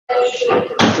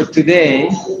So today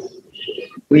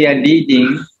we are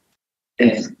reading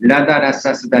Radha,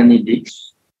 Rasa, Sudhanidhi,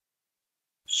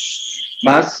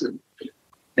 verse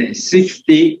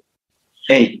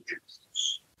 68.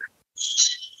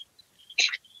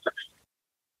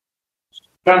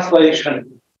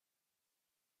 Translation.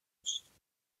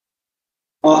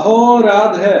 Aho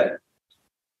Radha,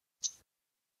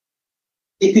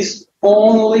 it is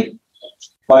only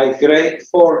by great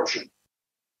fortune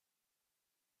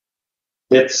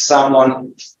that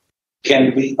someone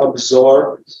can be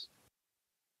absorbed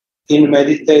in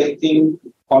meditating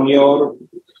on your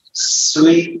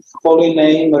sweet holy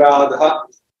name Radha,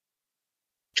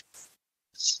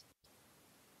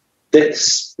 that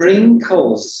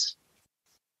sprinkles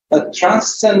a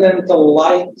transcendental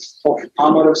light of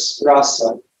amorous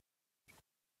rasa.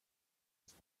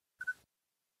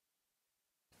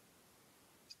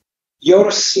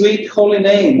 Your sweet holy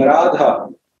name Radha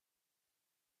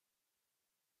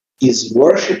is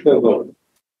worshipable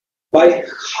by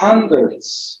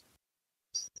hundreds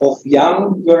of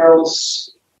young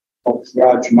girls of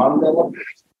Raj Mandala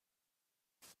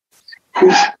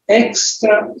whose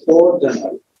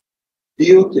extraordinary,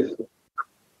 beautiful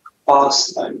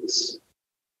pastimes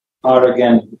are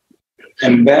again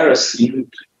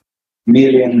embarrassing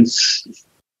millions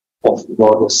of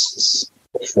goddesses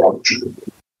of fortune.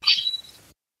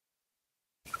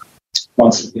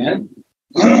 Once again,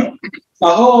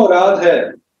 Aho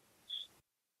Radha,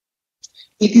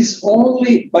 it is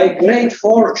only by great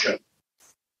fortune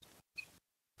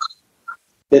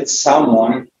that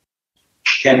someone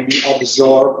can be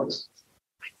absorbed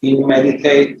in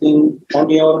meditating on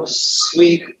your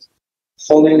sweet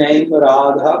holy name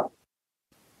Radha,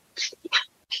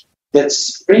 that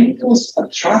sprinkles a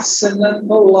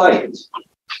transcendental light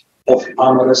of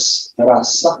amorous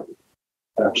rasa.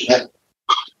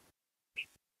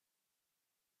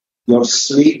 Your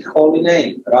sweet holy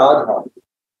name Radha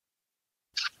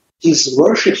is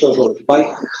worshipable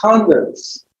by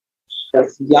hundreds of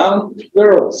young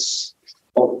girls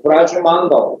of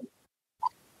Rajamandal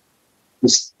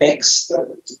whose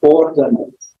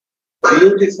extraordinary,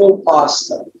 beautiful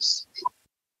pastimes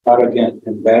are again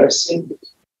embarrassing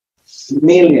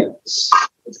millions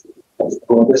of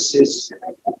goddesses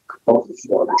of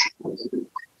fortune.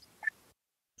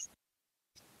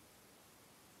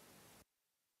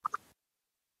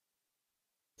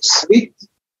 Sweet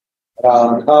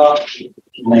Radha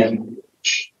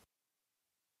language.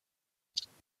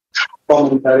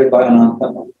 Commentary by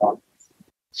Ananta.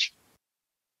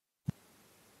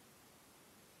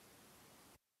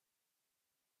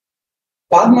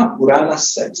 Padma Purana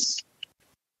says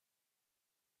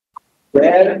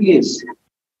there is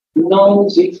no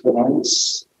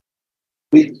difference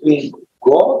between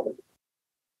God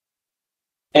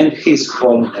and His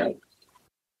holy name.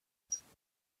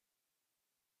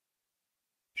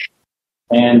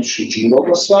 And Sri Jiva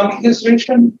Goswami has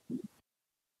written,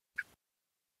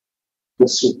 the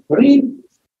Supreme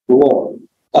Lord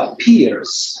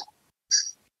appears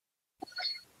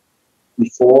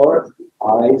before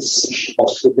eyes of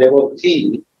the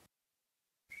devotee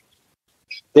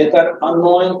that are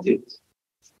anointed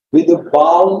with the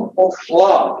balm of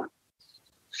love.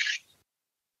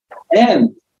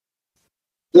 And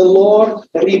the Lord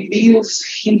reveals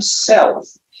Himself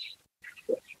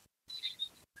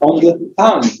on the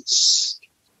tongues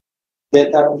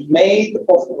that are made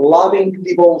of loving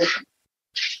devotion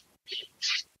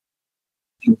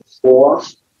in the form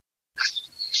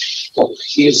of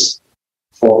His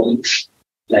holy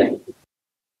name.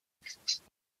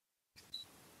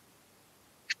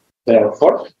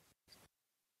 Therefore,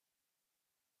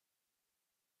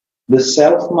 the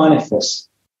self-manifest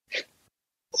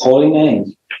holy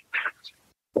name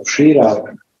of Sri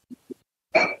Radha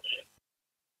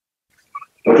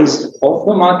is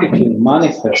automatically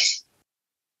manifest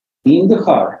in the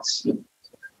hearts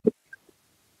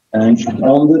and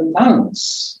on the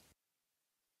tongues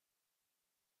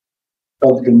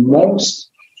of the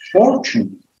most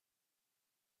fortunate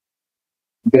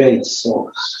great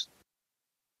souls,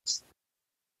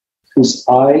 whose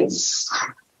eyes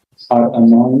are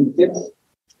anointed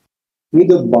with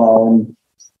the balm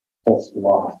of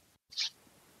love.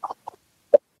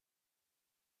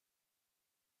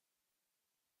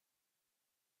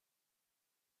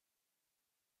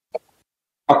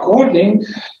 According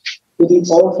to the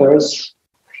authors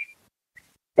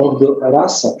of the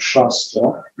Rasa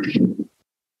Shastra,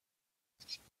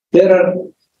 there are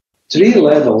three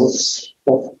levels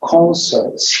of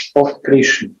concerts of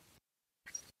Krishna,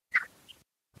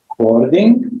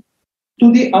 according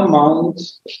to the amount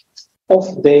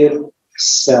of their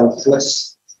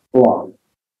selfless love.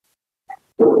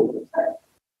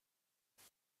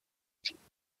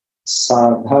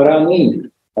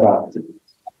 Sadharani Rati,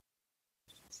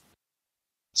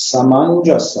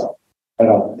 Samanjasa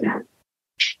Rati,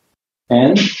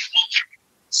 and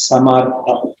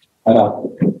Samartha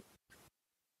Rati.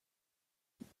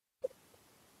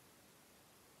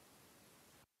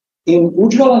 In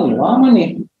Ujjvala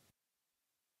Nilamani,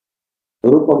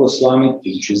 Rupa Goswami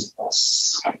teaches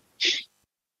us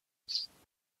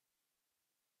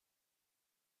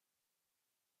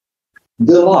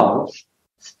the love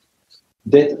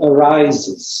that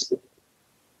arises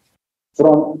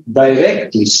from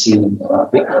directly seeing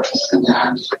Radha,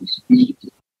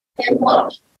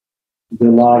 the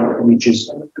love which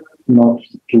is not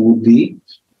too deep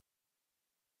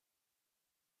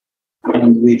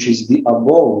and which is the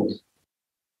abode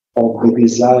of the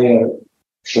desire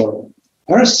for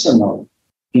personal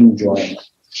enjoyment.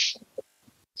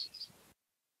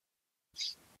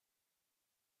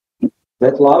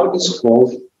 That love is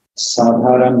called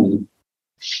sadharani,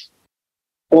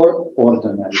 or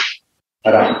ordinary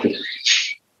rati.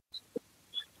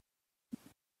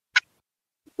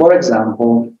 For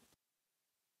example,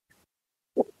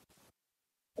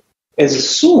 as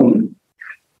soon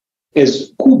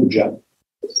as Kubja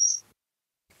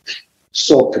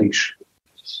saw Krishna,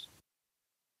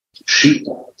 she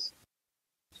thought,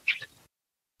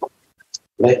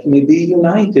 let me be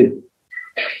united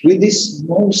with this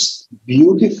most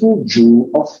beautiful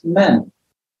jewel of man.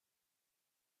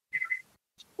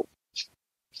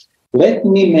 Let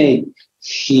me make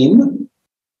him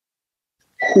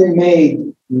who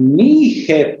made me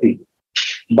happy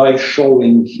by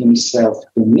showing himself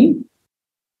to me.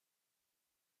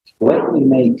 Let me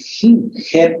make him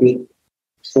happy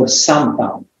for some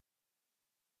time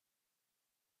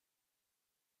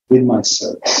with my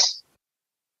service.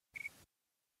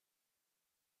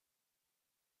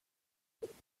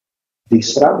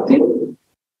 This rati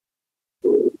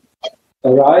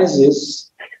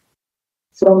arises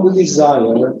from the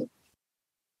desire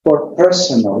for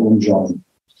personal enjoyment.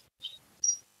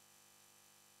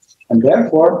 And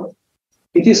therefore,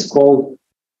 it is called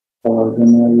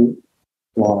ordinary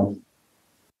love.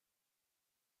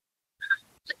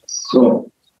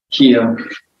 So, here,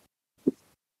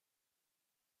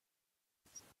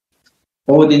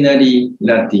 ordinary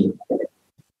rati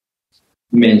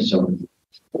mentioned.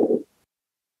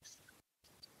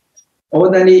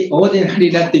 Ordinary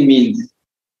rati means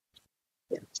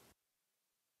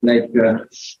like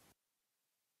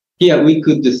here we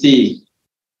could see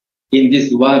in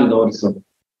this world also.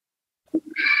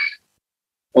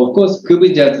 Of course,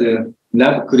 Kubja's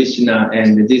love Krishna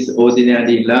and this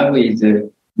ordinary love is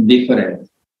different.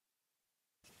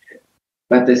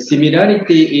 But the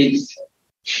similarity is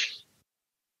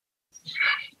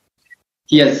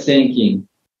here thinking.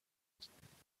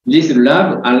 This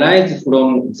love arises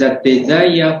from the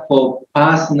desire for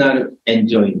personal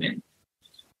enjoyment.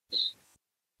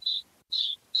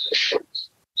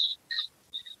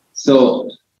 So,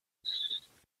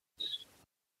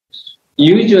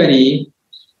 usually,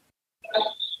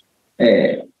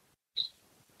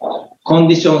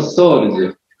 conditioned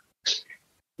souls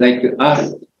like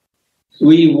us,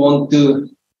 we want to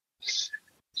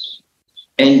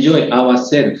enjoy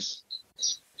ourselves.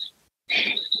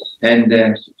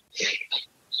 And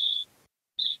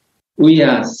we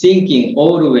are seeking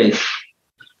always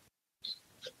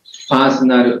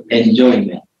personal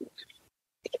enjoyment.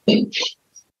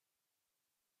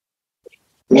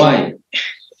 Why?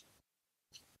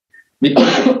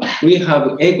 Because we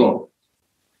have ego.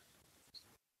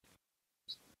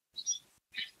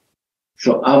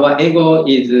 So our ego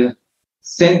is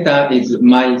center is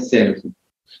myself.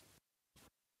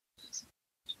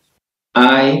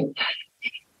 I,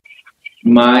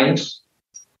 my,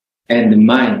 and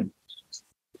mine.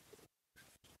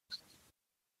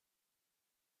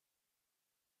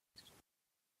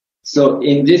 So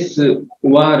in this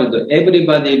world,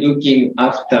 everybody looking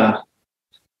after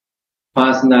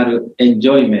personal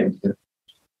enjoyment.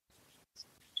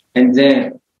 And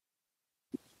then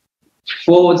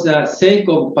for the sake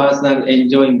of personal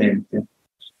enjoyment,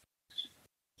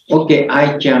 okay,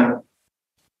 I can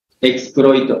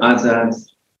exploit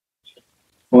others,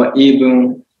 or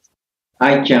even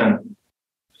I can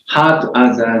hurt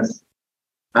others,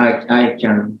 I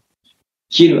can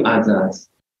kill others.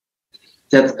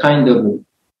 That's kind of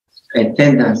a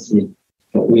tendency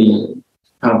we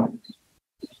have.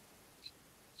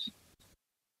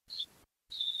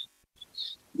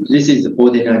 This is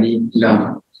ordinary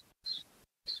love.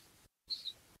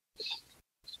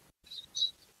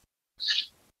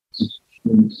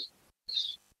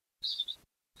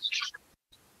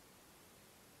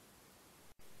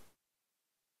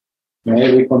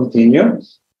 May we continue?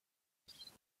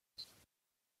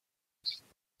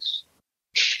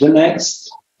 The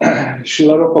next,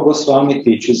 Srila Rupa Goswami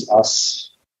teaches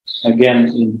us, again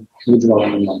in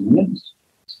Ujjvala.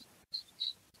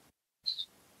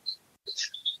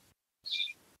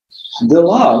 The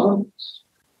love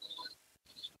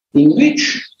in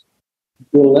which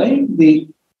the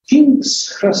lady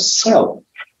thinks herself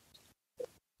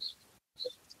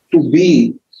to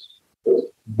be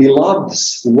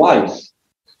beloved's wife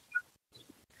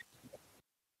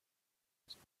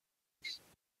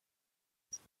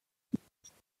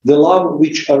the love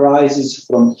which arises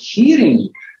from hearing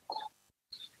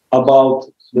about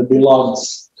the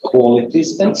beloved's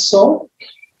qualities and so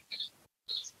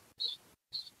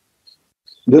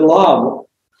the love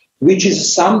which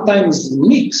is sometimes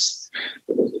mixed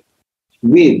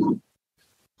with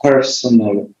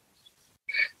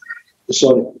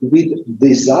with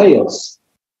desires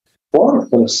for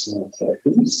personal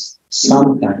happiness,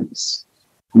 sometimes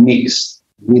mixed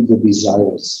with the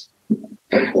desires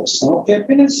for personal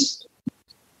happiness,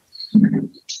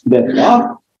 that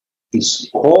love is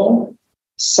called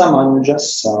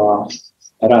samanjasa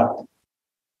Radha,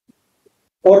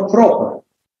 or proper,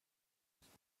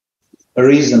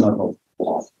 reasonable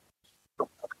love.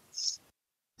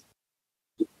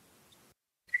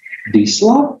 This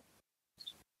love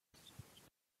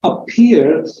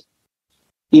appeared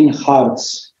in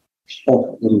hearts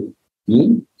of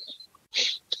Rukmini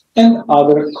and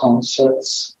other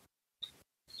concerts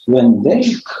when they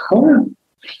heard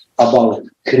about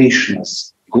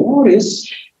Krishna's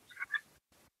glories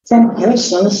from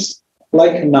persons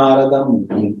like Narada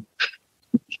Muni.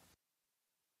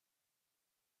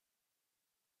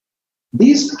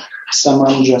 These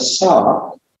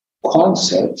samanjasa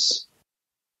concepts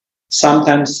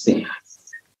sometimes think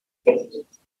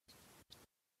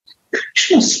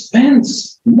Krishna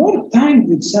spends more time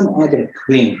with some other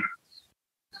queen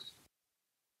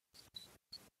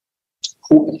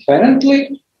who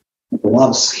apparently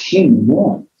loves him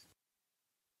more.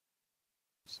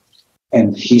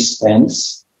 And he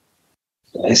spends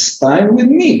less time with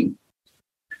me.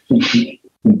 If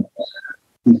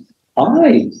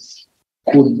I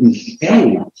could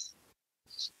behave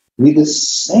with the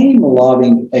same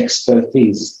loving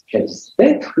expertise as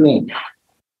that queen,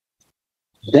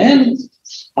 then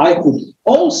I could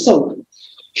also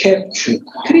capture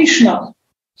Krishna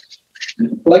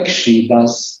like she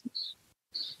does.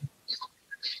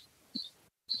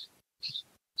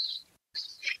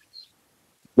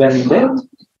 When that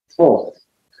thought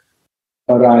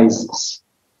arises,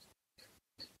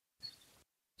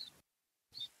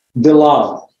 the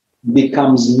love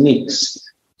becomes mixed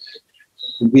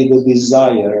with the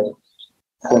desire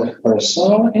for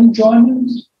personal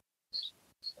enjoyment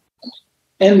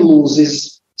and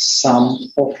loses some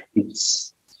of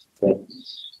its value.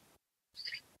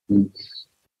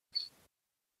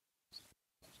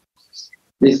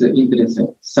 This is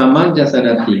interesting.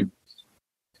 Samanjasarati,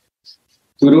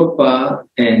 proper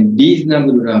and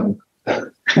reasonable love.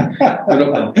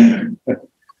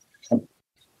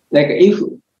 Like if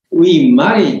we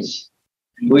marriage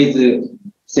with,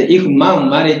 say, if man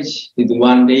marriage with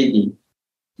one lady,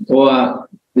 or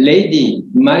lady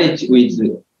marriage with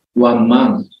one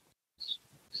man,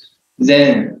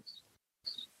 then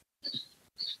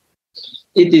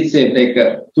it is like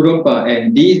a proper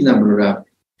and reasonable love.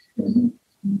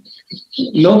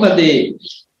 Nobody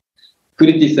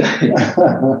criticize.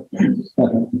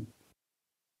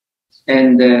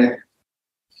 And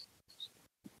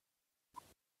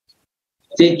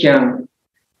they can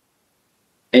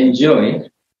enjoy,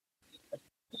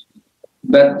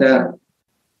 but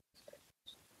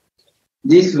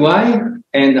this wife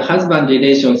and husband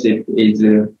relationship is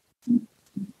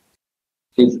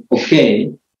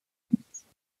okay,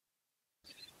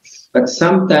 but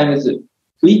sometimes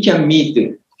we can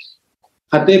meet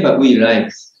whatever we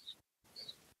like.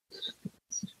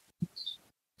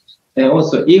 And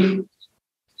also if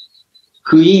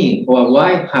queen or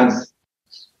wife has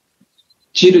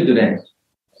children,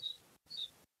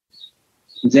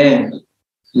 then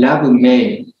love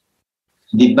may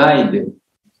divide.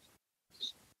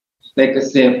 Like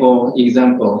say, for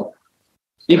example,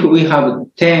 if we have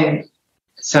 10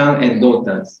 sons and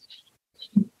daughters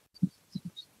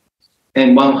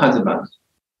and one husband,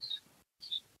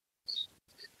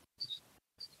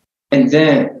 and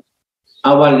then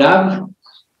our love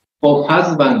for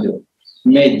husband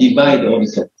may divide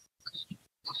also.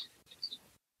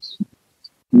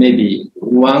 Maybe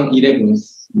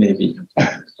 1/11, maybe,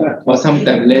 or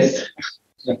sometimes less.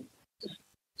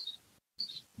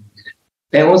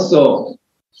 And also,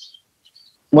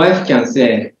 wife can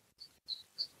say,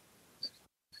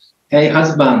 hey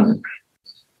husband,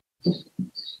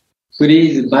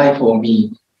 please buy for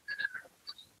me.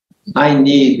 I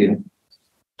need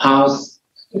house.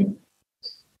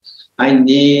 I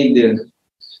need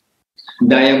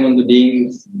diamond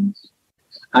rings.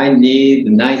 I need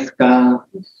nice car.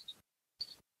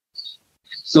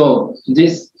 So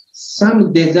this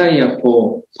some desire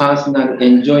for personal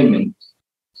enjoyment.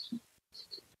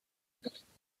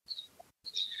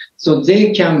 So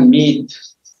they can meet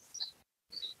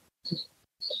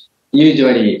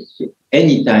usually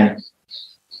anytime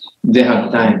they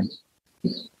have time.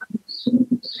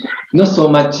 Not so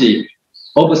much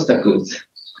obstacles.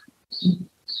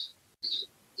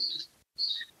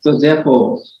 So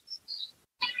therefore,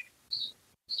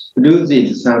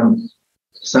 loses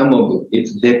some of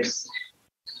its depth.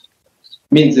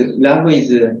 Means love is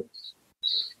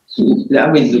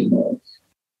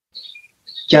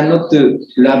cannot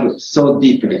love so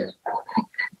deeply.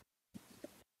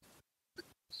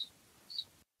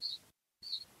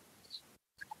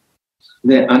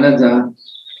 Then another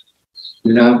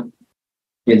love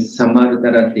is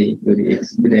samartarati will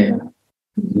explain.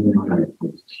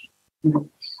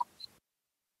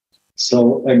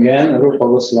 So again, Rupa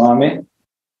Goswami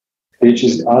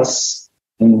teaches us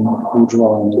in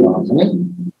Ujjvala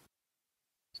Niladhani.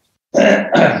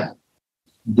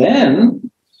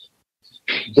 Then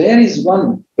there is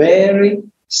one very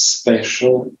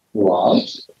special love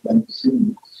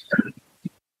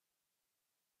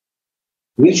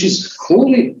which is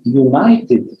fully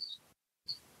united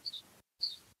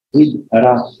with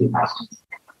Radha.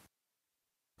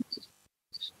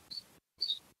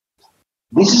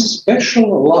 This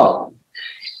special love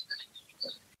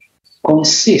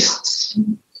consists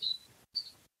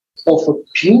of a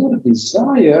pure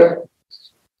desire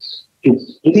to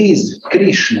please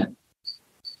Krishna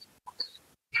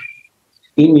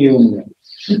in union.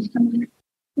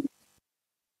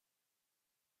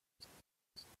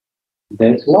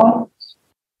 That love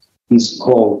is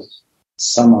called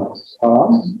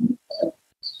samartha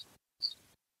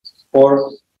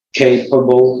or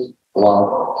capable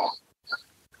love.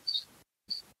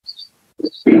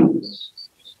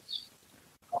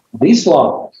 This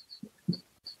love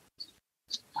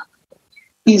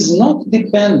is not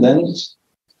dependent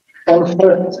on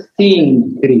first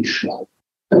seeing Krishna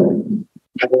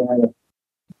or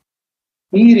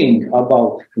hearing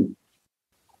about him.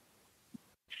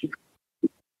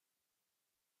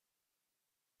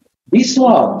 This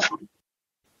love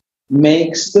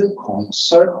makes the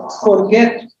consort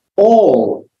forget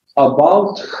all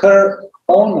about her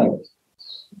honor,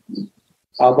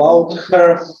 about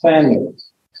her family,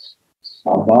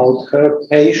 about her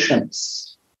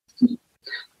patience.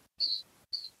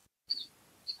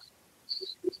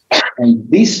 And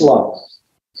this love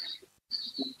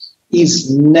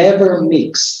is never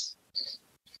mixed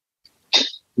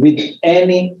with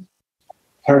any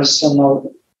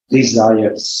personal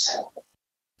desires.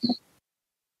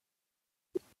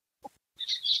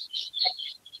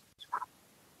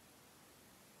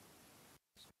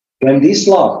 When this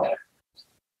love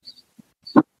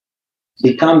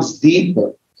becomes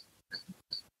deeper,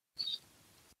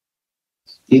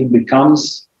 it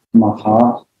becomes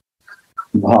Mahabhava.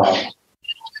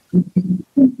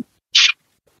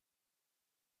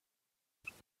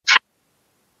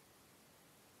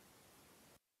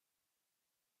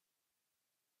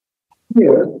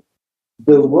 Here,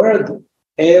 the word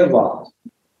Eva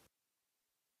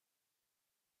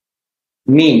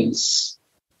means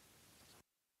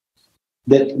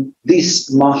that this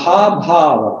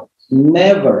Mahabhava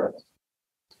never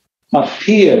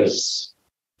appears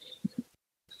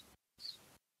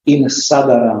in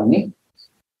Sadarani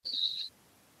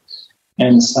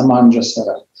and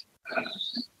Samanjasarati.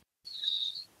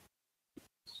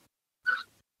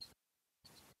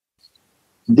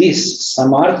 This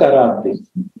Samartarati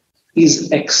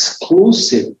is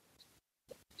exclusive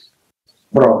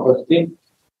property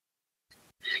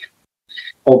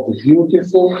of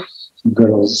beautiful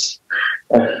girls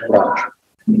of Radha.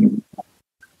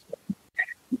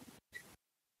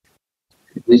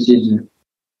 This is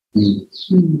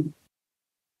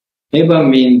Eva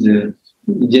means,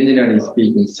 generally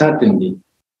speaking, certainly,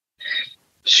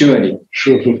 surely.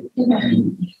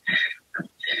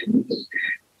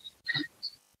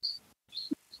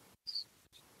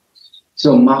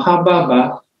 So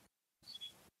Mahabhava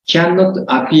cannot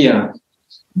appear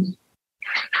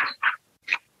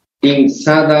in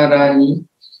Sadarani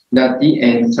Rati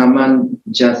and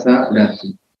Samanjasa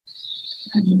Rati.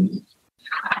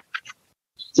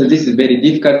 So this is a very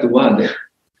difficult word.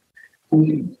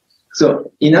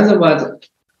 So in other words,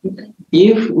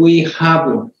 if we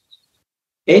have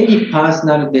any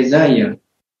personal desire,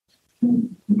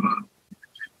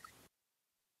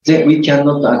 then we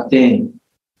cannot attain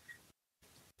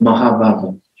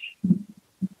Mahabhava.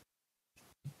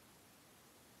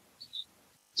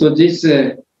 So this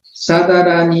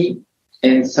Sadharani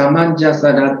and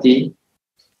Samanjasarati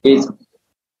is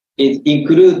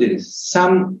included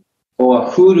some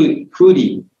or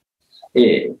fully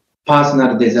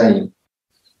personal desire.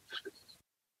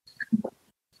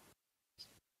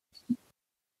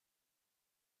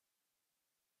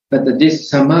 But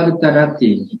this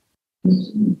Samartarati,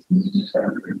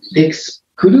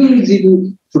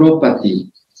 exclusive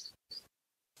property,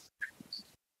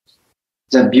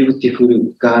 the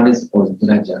beautiful girls of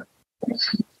Braja.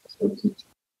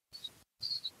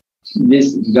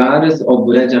 This girls of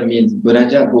Braja means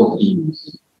Braja Gopi.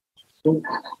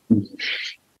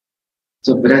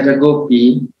 So Braja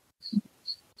Gopi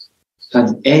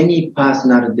has any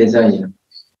personal desire.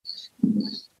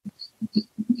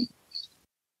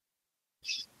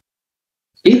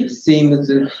 It seems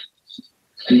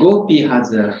Gopi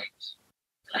has her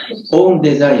own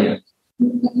desire.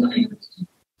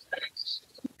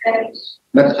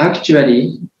 But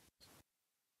actually,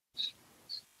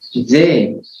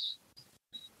 they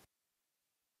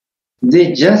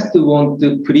just want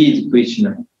to please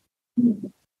Krishna.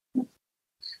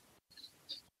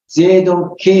 They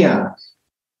don't care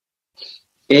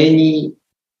any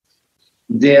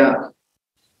their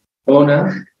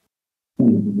honor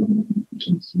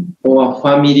or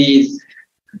family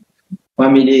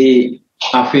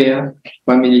affair,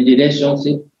 family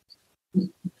relationship.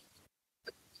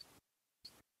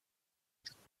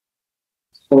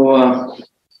 Or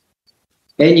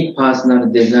any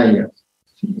personal desire.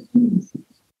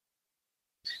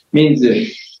 Means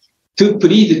to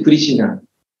please Krishna,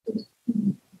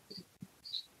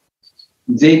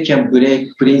 they can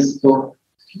break principle,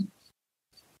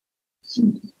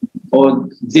 or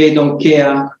they don't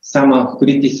care, someone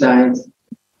criticize,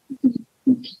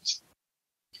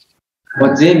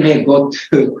 or they may go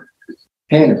to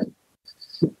hell.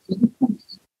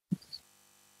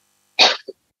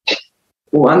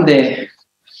 One day,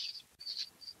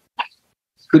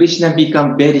 Krishna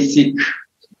became very sick.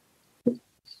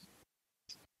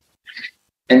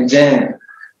 And then,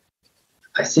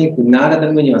 I think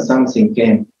Narada Muni or something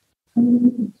came.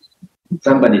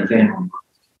 Somebody came.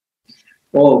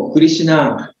 Oh,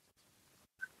 Krishna,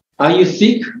 are you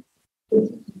sick?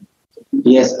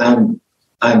 Yes,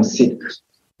 I'm sick.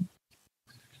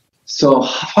 So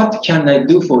what can I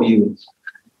do for you?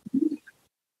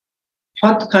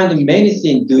 What kind of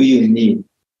medicine do you need?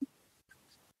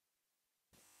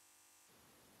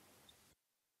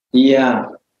 Yeah,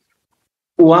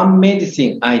 one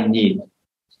medicine I need.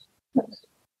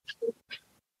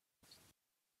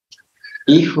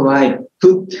 If I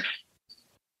put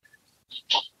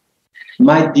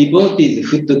my devotee's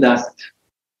foot dust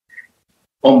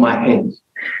on my head,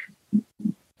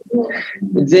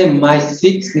 then my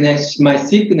sickness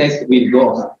will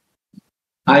go.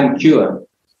 I'm cured.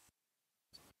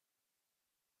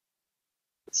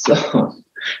 So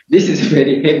this is a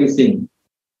very heavy thing.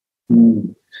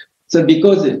 So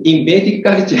because in Vedic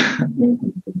culture,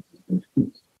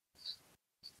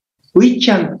 we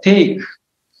can take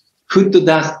foot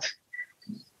dust,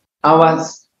 our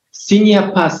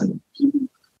senior person,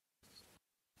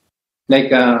 like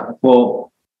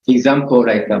for example,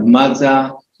 like a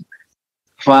mother,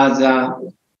 father,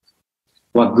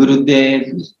 or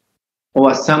Gurudev,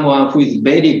 or someone who is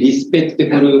very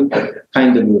respectful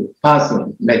kind of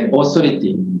person, like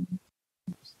authority.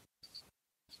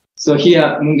 So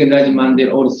here, Mungenraj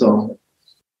Mandir also,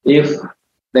 if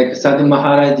like Sadhu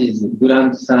Maharaj's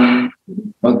grandson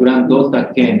or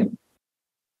granddaughter came,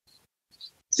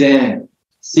 then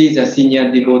see the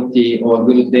senior devotee or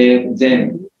Gurudev,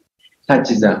 then touch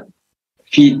the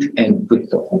feet and foot.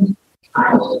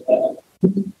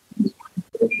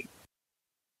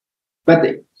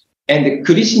 And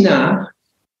Krishna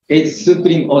is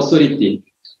supreme authority.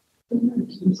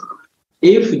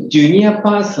 If junior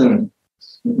person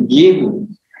give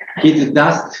his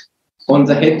dust on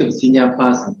the head of senior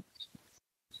person,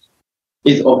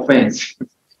 is offense.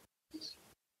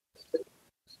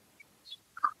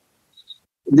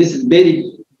 This is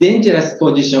very dangerous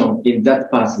position in that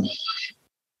person.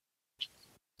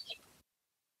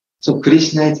 So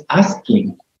Krishna is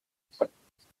asking,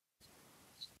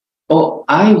 oh,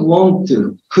 I want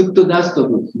to put the dust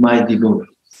of my devotee.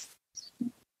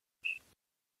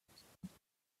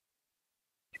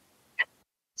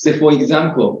 So for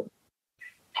example,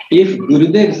 if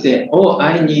Gurudev say, oh,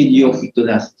 I need your foot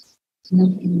dust to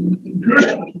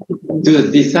the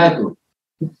disciple,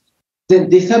 Then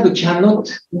disciple cannot.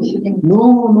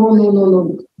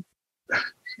 No.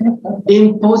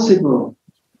 Impossible.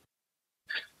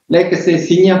 Like say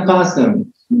senior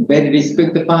person, very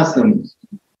respected person,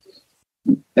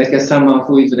 like someone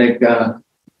who is like a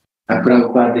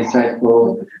Prabhupada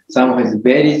disciple, someone who is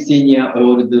very senior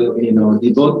old,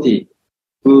 devotee,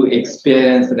 who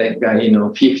experienced like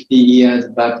 50 years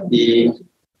bhakti,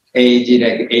 age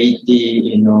like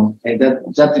 80, and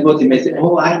that devotee may say,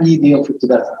 "Oh, I need your food to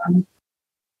that."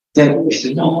 Then we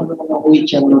say, "No, we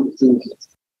cannot do it.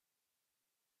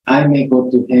 I may go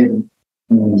to heaven."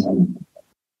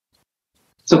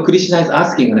 So Krishna is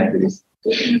asking like this.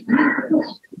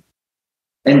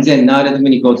 And then Narada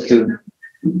Muni goes to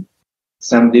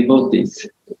some devotees,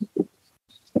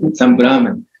 some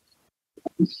Brahmin.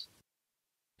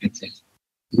 And says,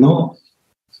 No,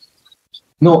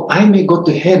 I may go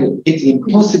to heaven. It's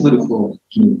impossible for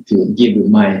me to give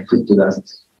my food to that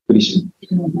Krishna.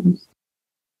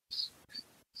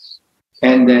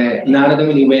 And Narada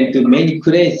Muni went to many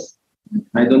places.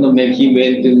 I don't know, maybe he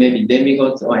went to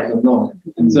demigods, or I don't know.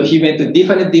 So he went to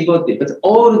different devotees, but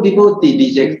all devotees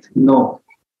reject no.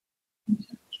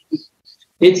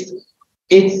 It's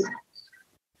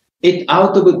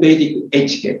out of Vedic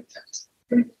etiquette.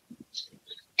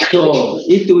 So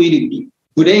it will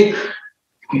break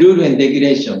rule and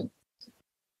regulation.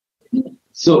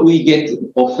 So we get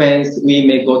offense, we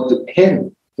may go to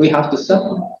hell. We have to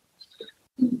suffer.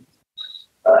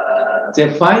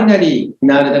 Then finally,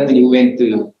 Narada Muni went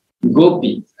to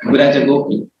Gopi, Braja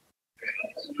Gopi.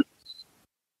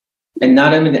 And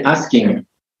Narada Muni asking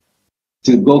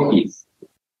to Gopis.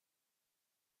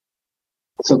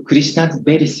 So Krishna is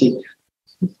very sick.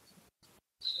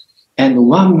 And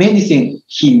one medicine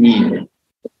he needed.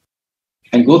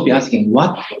 And Gopi asking,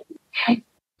 what?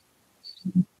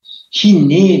 He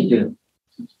need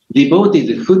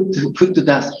devotees food to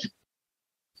dust.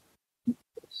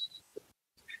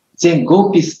 Then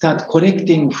Gopi start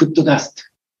collecting food to dust.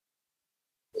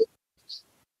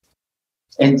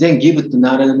 And then give it to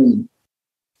Narada Muni.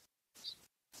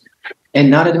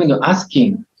 And Narada Muni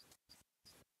asking,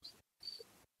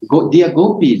 dear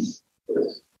Gopis,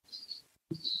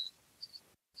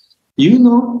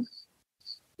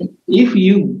 if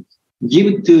you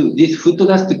give to this food to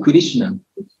dust to Krishna,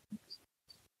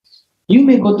 you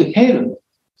may go to hell.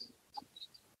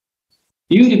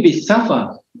 You will be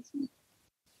suffer.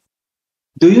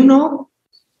 Do you know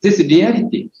this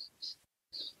reality?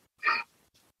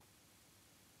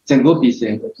 Then Gopi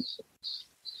said,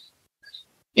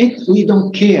 we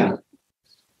don't care.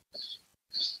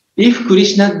 If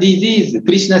Krishna's disease,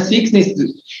 Krishna's sickness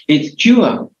is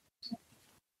cured,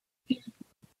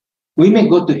 we may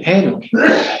go to hell.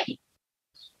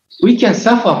 We can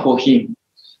suffer for him.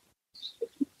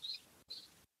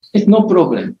 It's no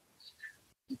problem.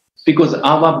 Because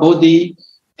our body,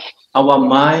 our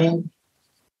mind,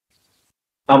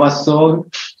 our soul,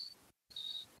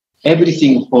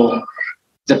 everything for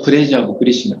the pleasure of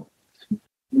Krishna.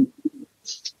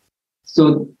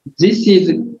 So this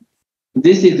is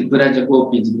Braja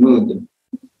Gopi's mood.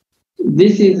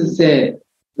 This is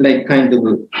like kind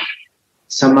of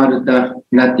Samartha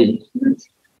Nati.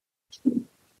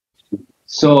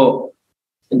 So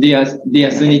dear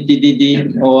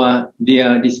Sudhanidhi or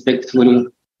dear respectful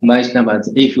Vaishnavas,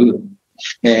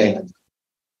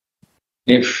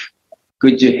 if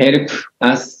could you help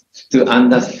us to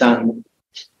understand?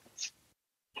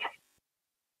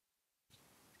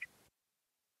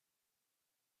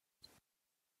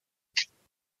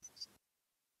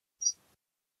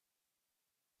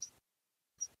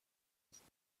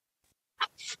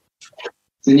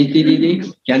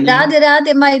 Sudhanidhi, can you?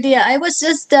 Radha, my dear, I was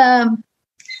just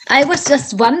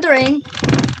wondering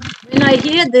when I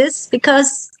hear this,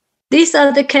 because these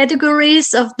are the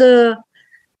categories of the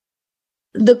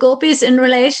gopis in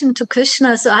relation to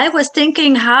Krishna. So I was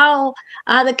thinking, how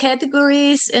are the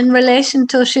categories in relation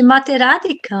to Srimati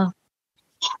Radhika?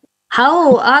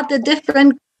 How are the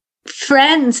different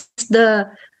friends?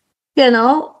 There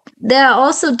are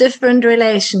also different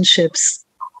relationships.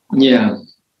 Yeah.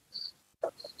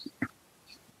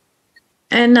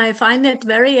 And I find it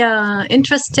very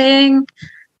interesting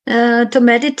to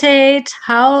meditate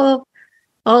how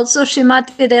also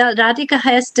Srimati Radhika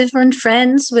has different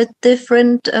friends with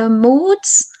different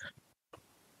moods.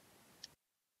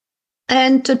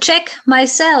 And to check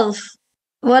myself,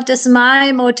 what is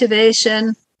my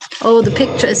motivation? Oh, the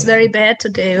picture is very bad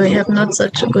today. We have not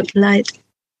such a good light.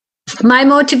 My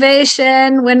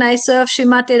motivation when I serve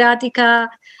Srimati Radhika,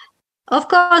 of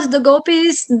course, the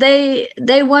gopis, they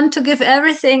want to give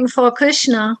everything for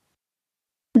Krishna.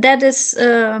 That is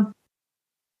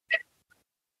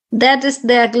that is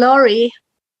their glory.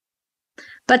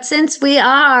 But since we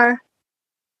are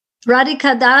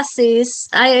Radhika Dasis,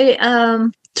 I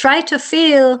try to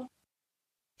feel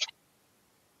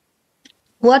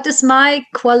what is my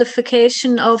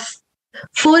qualification of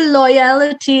full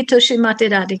loyalty to Srimati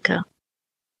Radhika.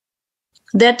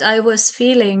 That I was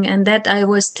feeling and that I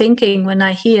was thinking when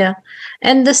I hear.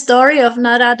 And the story of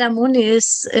Narada Muni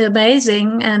is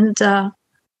amazing. And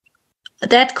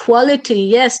that quality,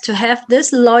 yes, to have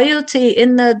this loyalty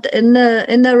in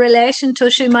the relation to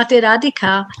Srimati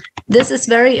Radhika, this is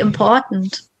very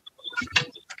important.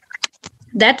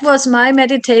 That was my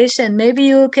meditation. Maybe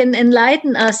you can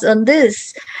enlighten us on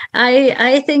this.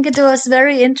 I think it was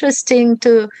very interesting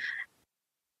to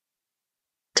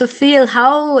feel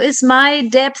how is my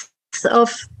depth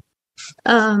of,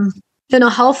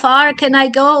 how far can I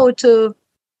go to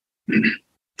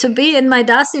be in my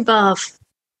Dasi bhav.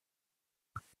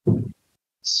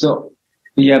 So,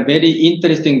 yeah, very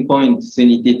interesting point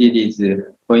Sudhanidhi is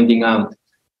pointing out.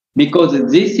 Because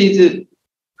this is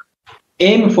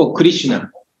aim for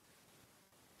Krishna.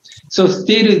 So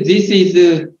still this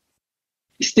is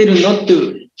still not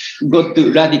to go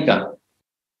to Radhika.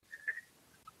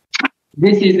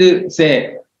 This is,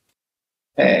 say,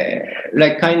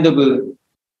 like kind of,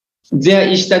 their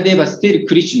Ishtadeva still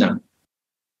Krishna.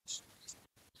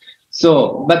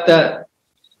 So, but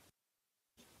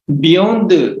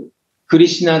beyond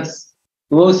Krishna's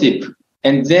worship,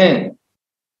 and then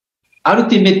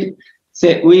ultimate,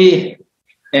 say, we,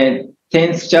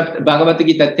 10th chapter, Bhagavad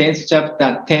Gita, 10th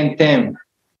chapter, 10:10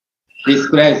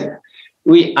 describes,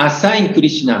 we assign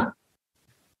Krishna.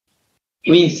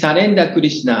 We surrender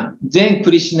Krishna, then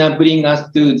Krishna bring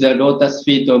us to the lotus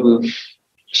feet of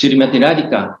Srimati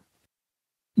Radhika,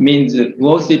 means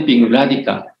worshipping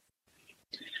Radhika.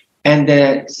 And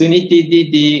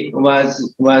Sudhanidhi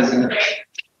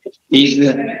is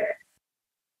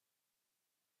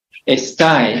a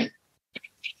style.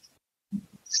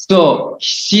 So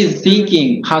she's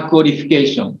thinking her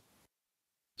qualification.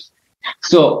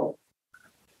 So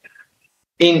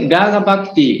in Raga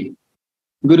Bhakti,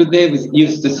 Gurudev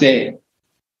used to say,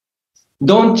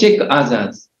 don't check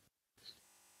others,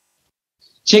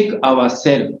 check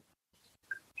ourselves.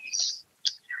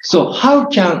 So how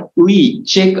can we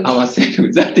check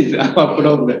ourselves? That is our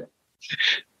problem.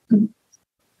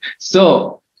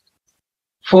 So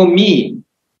for me,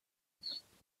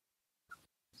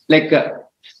 like,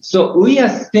 so we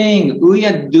are saying we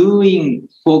are doing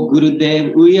for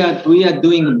Gurudev, we are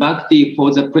doing bhakti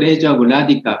for the pleasure of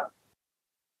Radhika.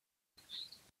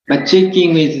 But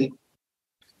checking is,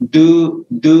 do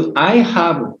we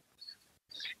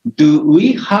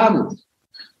have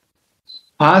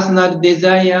personal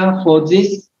desire for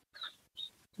this?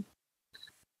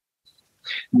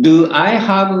 Do I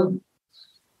have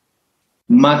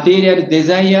material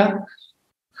desire?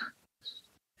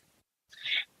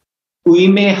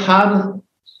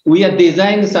 We are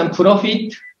designing some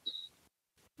profit,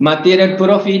 material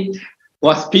profit,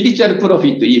 or spiritual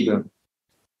profit even.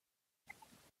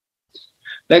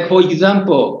 Like for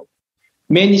example,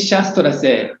 many Shastras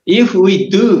say, if we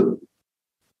do,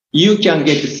 you can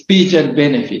get spiritual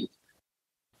benefit.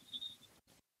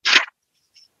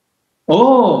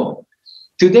 Oh,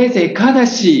 today's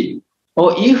Ekadashi,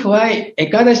 or if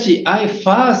Ekadashi, I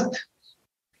fast,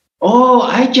 oh,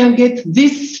 I can get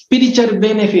this spiritual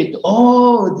benefit.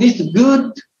 Oh, this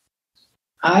good.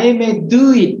 I may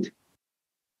do it.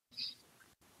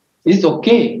 It's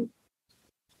okay.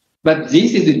 But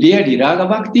this is really Raga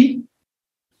Bhakti.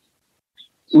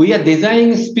 We are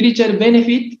designing spiritual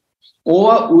benefit,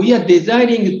 or we are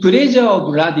desiring pleasure of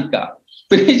Radhika,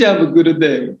 pleasure of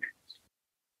Gurudev.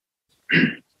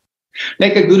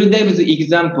 Like a Gurudev's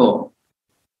example.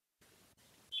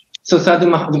 So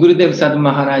Gurudev Sadhu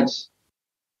Maharaj,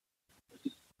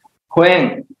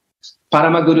 when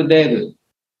Parama Gurudev,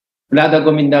 Radha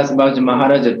Govindas Bhaji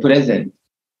Maharaj present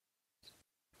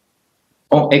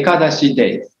on Ekadashi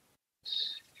day,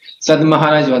 Sadhu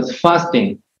Maharaj was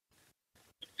fasting,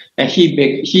 and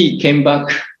he came back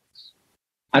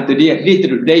at a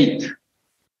little late.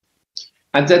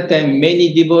 At that time,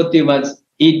 many devotees was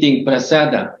eating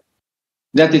prasada.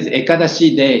 That is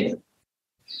Ekadashi day.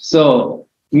 So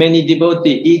many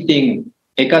devotees eating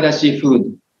Ekadashi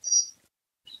food.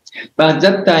 But at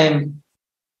that time,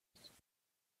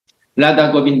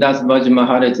 Radha Govindas Bhaji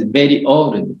Maharaj is very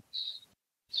old.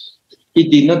 He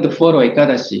did not follow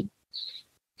Ekadashi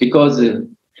because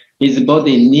his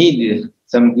body needed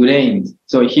some grain.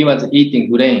 So he was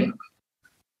eating grain.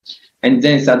 And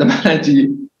then Sadhu Maharaj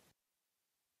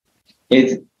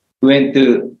went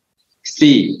to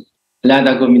see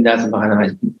Radha Govindas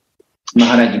Maharaj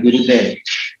Gurudev.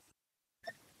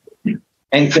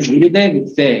 And so Gurudev would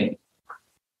say,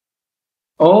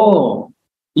 oh,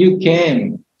 you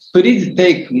came, please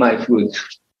take my food.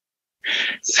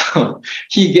 So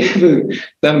he gave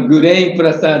some grain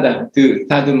prasada to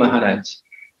Sadhu Maharaj.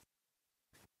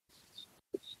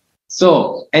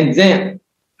 So, and then,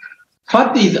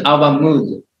 what is our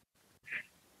mood?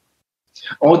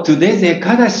 Oh, today's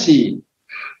Ekadashi.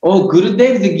 Oh,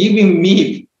 Gurudev is giving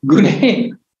me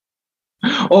grain.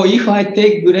 Oh, if I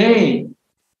take grain,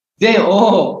 then,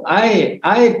 oh, I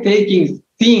taking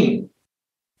sin.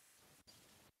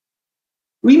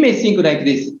 We may think like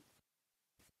this.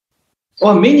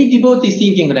 Or many devotees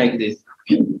thinking like this.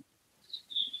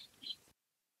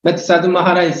 But Sadhu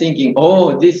Maharaj is thinking,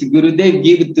 oh, this Gurudev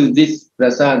give to this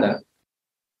prasada.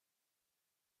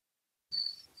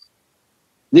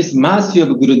 This mercy of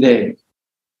Gurudev.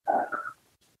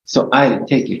 So I'll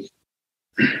take it.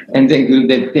 And then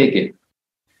Gurudev take it.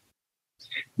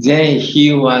 Then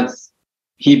he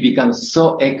becomes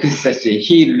so ecstasy.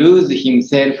 He loses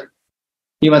himself.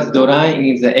 He was drawing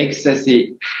in the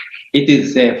ecstasy. It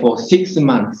is for 6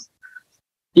 months.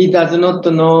 He does not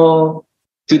know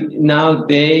now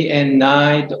day and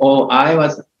night, or I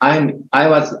was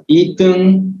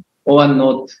eaten or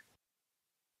not.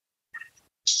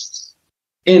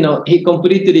 He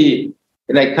completely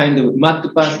like kind of mad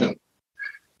person.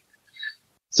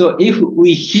 So if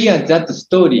we hear that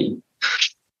story,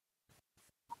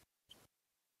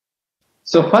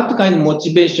 so what kind of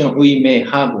motivation we may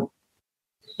have,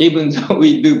 even though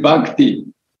we do bhakti?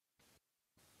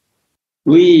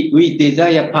 We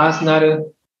desire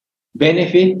personal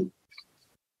benefit.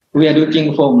 We are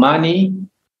looking for money.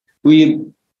 We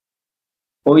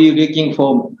are looking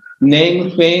for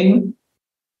name, fame,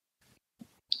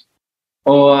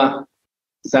 or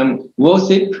some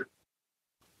worship.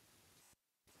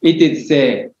 It is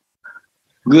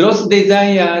gross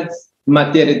desires,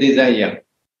 material desire,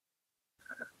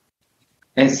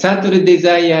 and subtle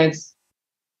desires,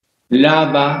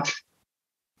 lava,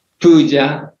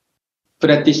 puja,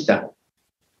 pratishta.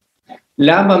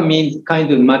 Lava means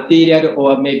kind of material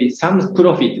or maybe some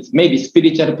profit, maybe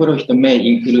spiritual profit may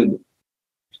include.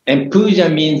 And puja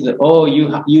means, oh,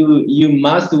 you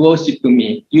must worship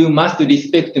me, you must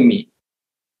respect me.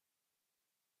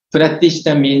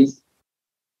 Pratishta means,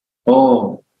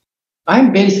 oh,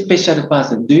 I'm very special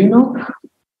person. Do you know?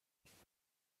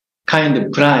 Kind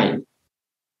of pride.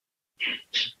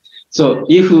 So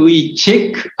if we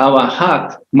check our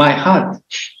heart, my heart,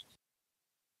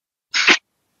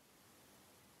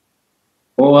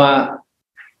 or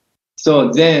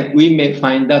so then we may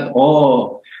find that,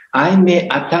 oh, I may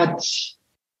attach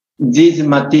this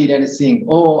material thing,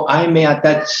 or I may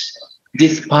attach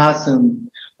this person,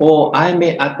 or I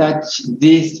may attach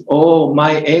this, or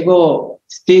my ego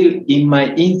still in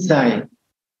my inside.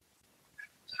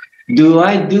 Do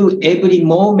I do every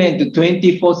moment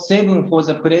 24/7 for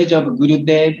the pleasure of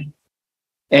Gurudev?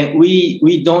 And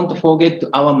we don't forget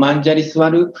our Manjari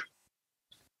Swarup?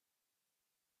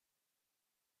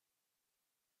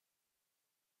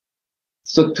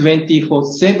 So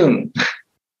 24/7,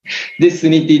 this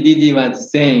Sudhanidhi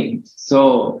was saying,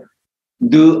 so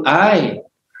do I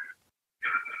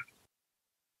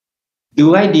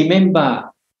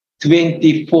remember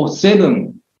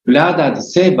 24/7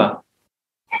 Radha's seva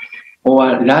or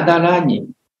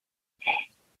Radharani?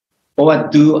 Or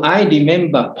do I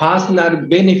remember personal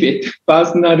benefit,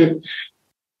 personal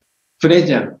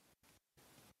pleasure?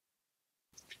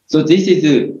 So this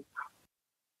is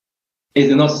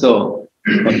not so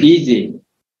easy.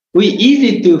 We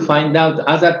easy to find out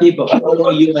other people, oh,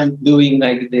 you are doing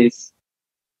like this.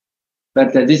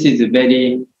 But this is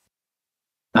very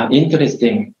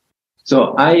interesting.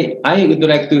 So I would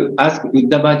like to ask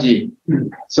Uddhavaji.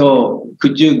 So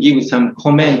could you give some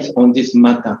comments on this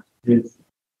matter? Yes.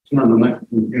 No.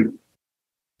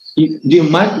 Do you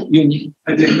mind? You need?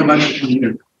 I take the microphone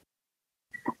here.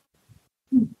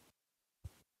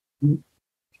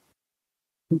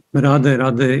 Radha.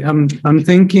 I'm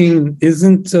thinking,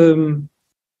 isn't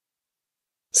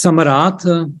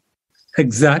Samarata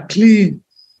exactly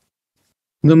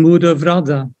the mood of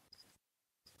Radha?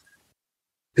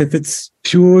 If it's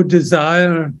pure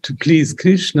desire to please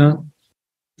Krishna,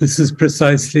 this is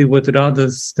precisely what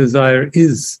Radha's desire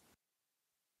is.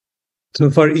 So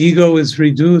if our ego is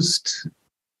reduced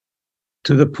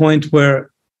to the point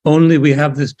where only we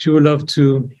have this pure love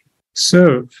to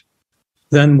serve,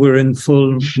 then we're in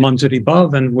full Manjari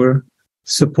Bhav and we're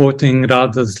supporting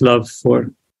Radha's love for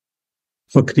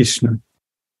Krishna.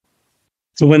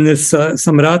 So when this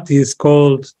Samarati is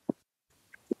called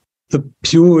the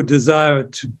pure desire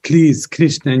to please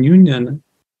Krishna in union,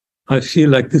 I feel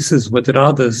like this is what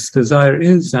Radha's desire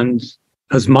is, and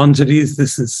as Manjaris,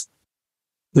 this is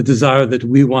the desire that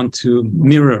we want to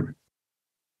mirror.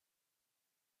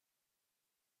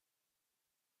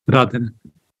 Radha.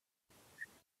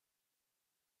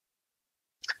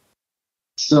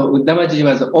 So Uddhavaji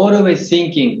was always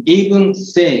thinking, even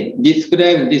say,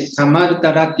 describe this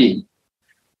Samartarati,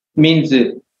 means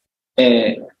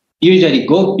usually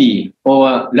Gopi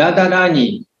or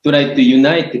Radharani try to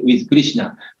unite with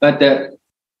Krishna. But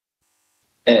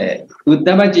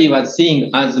Uddhavaji was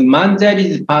seeing as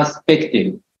Manjari's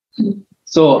perspective.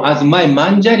 So as my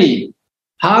Manjari,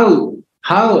 how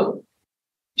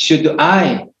should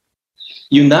I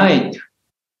unite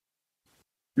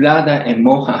Radha and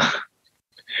Mohan?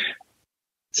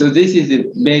 So this is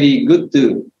a very good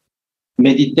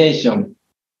meditation.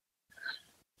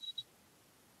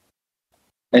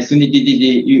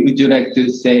 Sudhanidhi, would you like to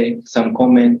say some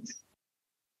comments?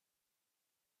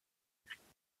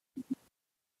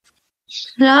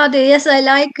 Radha, yes, I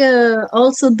like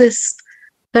also this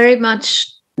very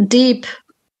much deep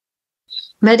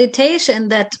meditation,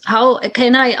 that how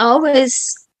can I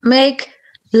always make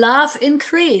love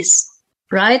increase,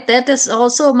 right? That is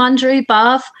also Manjari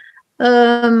Bhav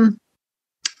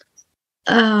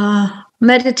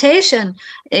meditation.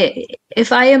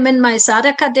 If I am in my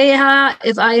sadhaka deha,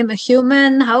 if I am a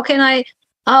human, how can I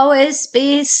always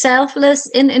be selfless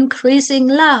in increasing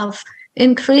love,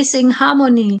 increasing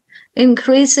harmony,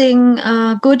 increasing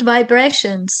good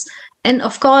vibrations? And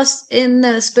of course, in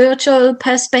the spiritual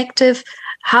perspective,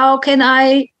 how can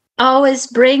I always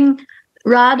bring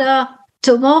Radha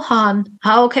to Mohan?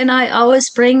 How can I always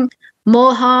bring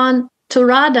Mohan to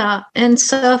Radha and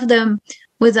serve them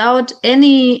without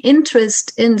any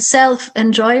interest in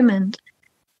self-enjoyment?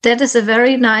 That is a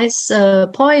very nice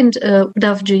point,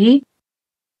 Uddhavji.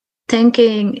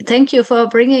 Thank you for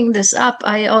bringing this up.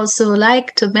 I also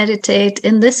like to meditate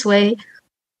in this way,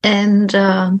 and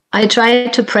I try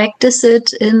to practice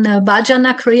it in a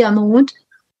bhajana kriya mood,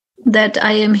 that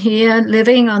I am here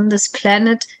living on this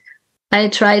planet. I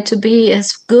try to be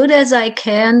as good as I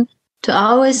can to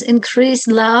always increase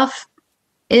love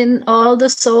in all the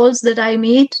souls that I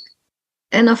meet.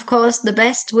 And of course, the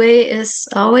best way is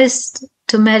always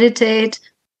to meditate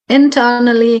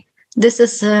internally. This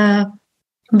is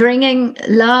bringing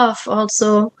love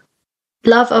also,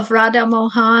 love of Radha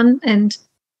Mohan, and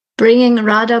bringing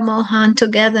Radha Mohan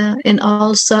together in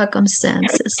all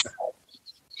circumstances.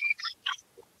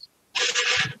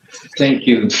 Thank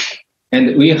you.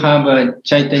 And we have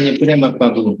Chaitanya Prema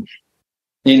Prabhu.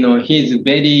 He's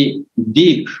very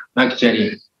deep,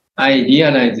 actually. I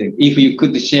realize it. If you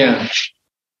could share,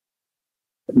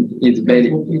 it's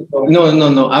very...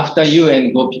 No, after you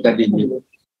and Gopika Didi.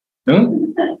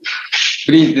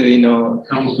 Please,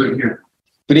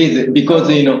 please, because,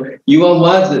 your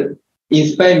words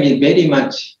inspire me very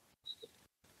much.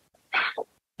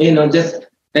 Just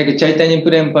like Chaitanya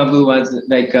Prema Prabhu was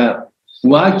like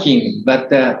working,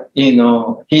 but,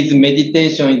 his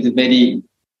meditation is very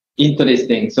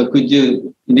interesting. So could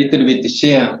you little bit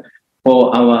share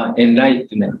for our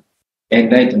enlightenment? Huh?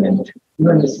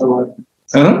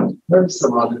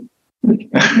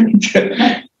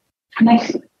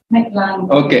 Next line.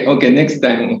 Okay, next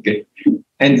time, okay.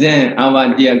 And then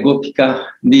our dear Gopika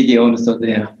Didi also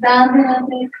there. Radha,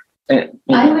 I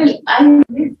will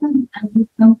listen and do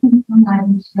something from my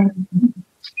understanding.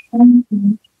 Thank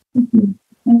you.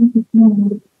 Thank you so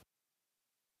much.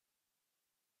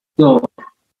 So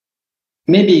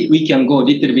maybe we can go a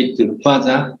little bit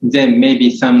further, then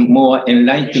maybe some more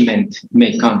enlightenment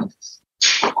may come.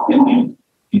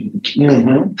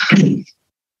 Mm-hmm.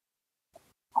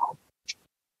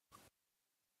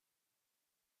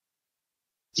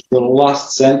 The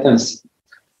last sentence.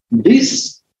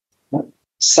 This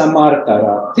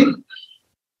Samartarati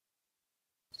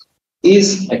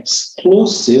is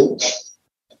exclusive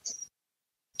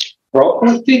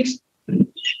property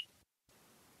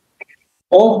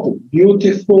of the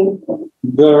beautiful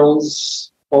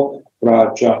girls of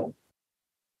Raja.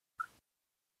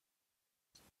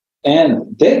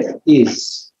 And that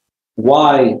is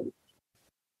why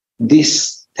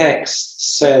this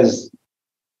text says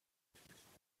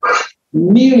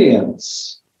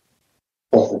millions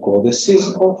of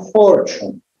goddesses of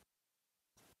fortune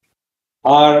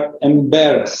are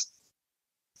embarrassed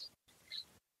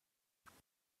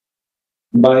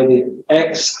by the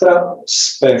extra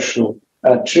special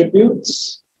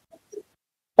attributes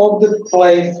of the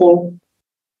playful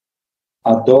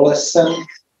adolescent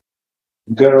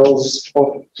girls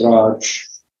of Raj.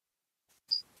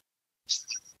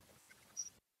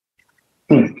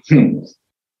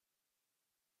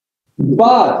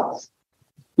 But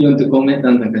You want to comment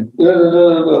on that?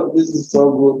 No. This is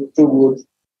so good, too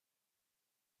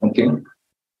good. Okay.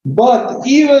 But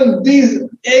even these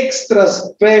extra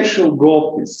special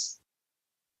gopis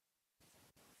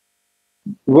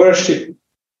worship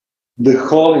the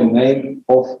holy name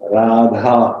of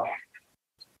Radha.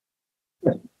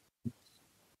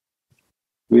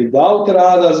 Without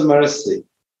Radha's mercy,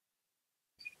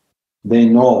 they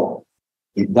know,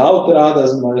 without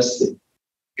Radha's mercy,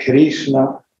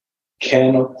 Krishna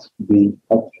cannot be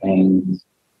obtained.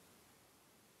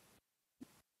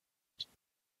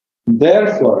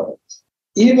 Therefore,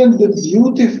 even the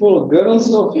beautiful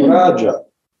girls of Raja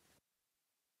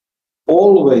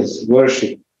always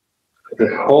worship the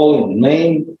holy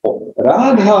name of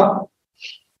Radha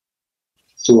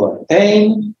to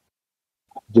attain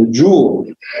the jewel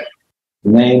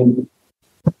named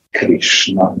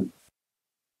Krishna.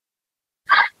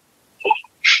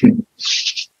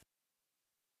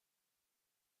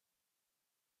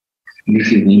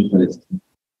 This is interesting.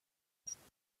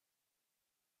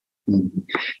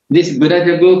 This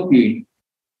Braja Gopi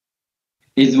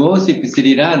is worship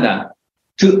Sri Radha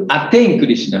to attain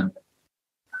Krishna.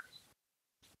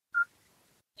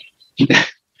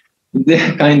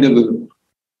 They're kind of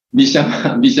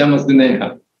Vishama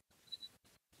Sneha.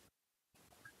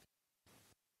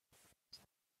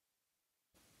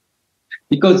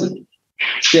 Because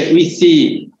we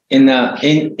see in the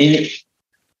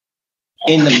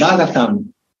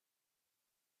Bhagavatam,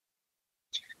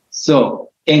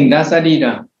 so in Rasa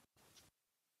Lila,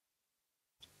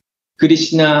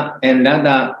 Krishna and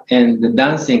Radha and the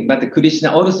dancing, but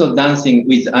Krishna also dancing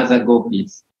with other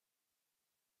gopis.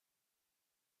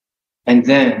 And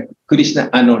then Krishna,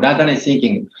 Radha is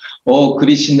thinking, oh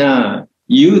Krishna,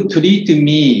 you treat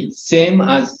me same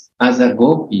as other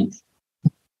gopis.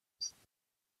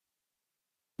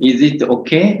 Is it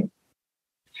okay?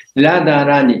 Radha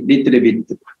Rani little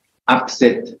bit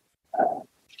upset.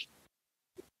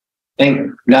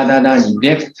 And Radha Rani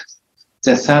left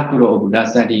the circle of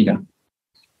Rasa Lila.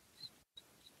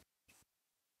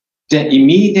 Then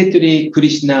immediately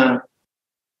Krishna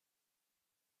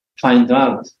find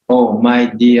out, oh, my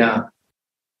dear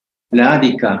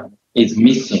Radhika is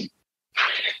missing.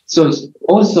 So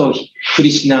also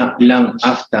Krishna ran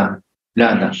after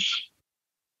Radha.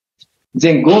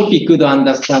 Then Gopi could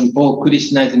understand, oh,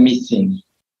 Krishna is missing.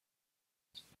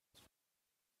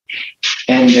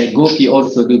 And Gopi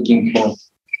also looking for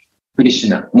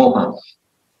Krishna, Mohan.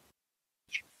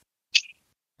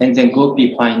 And then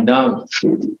Gopi find out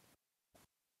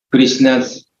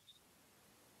Krishna's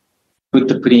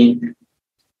footprint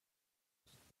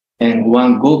and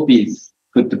one Gopi's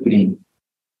footprint.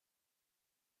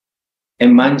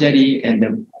 And Manjari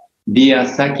and dear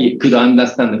Saki could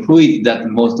understand who is that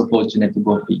most fortunate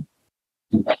Gopi.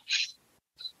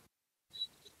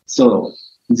 So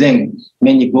then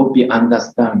many Gopi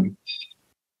understand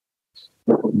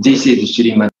this is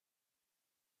Srimad.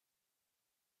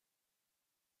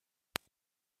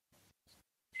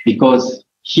 Because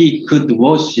he could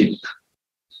worship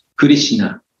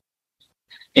Krishna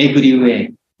everywhere.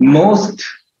 Most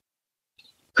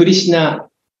Krishna,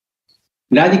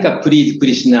 Radhika pleased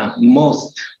Krishna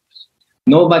most.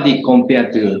 Nobody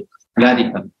compared to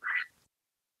Radhika.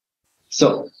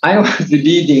 So I was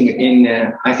reading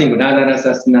in, I think, Radha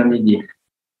Rasa Sudhanidhi,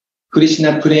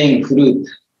 Krishna playing flute.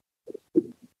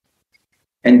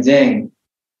 And then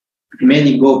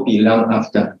many Gopi ran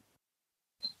after.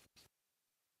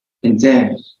 And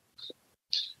then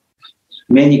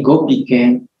many Gopi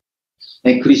came,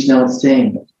 and Krishna was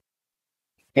saying,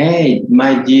 hey,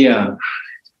 my dear,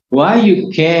 why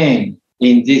you came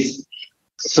in this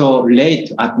so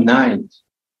late at night?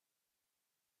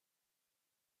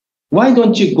 Why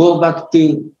don't you go back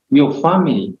to your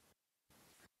family?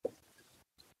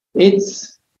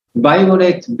 It's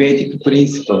violate Vedic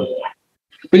principle.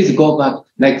 Please go back,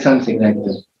 like something like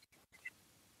that.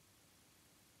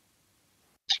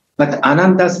 But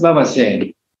Anandas Baba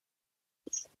said,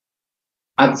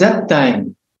 at that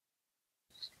time,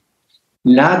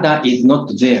 Radha is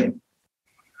not there.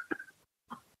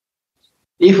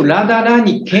 If Radha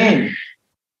Rani came,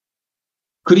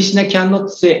 Krishna cannot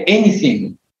say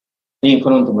anything in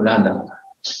front of Radha.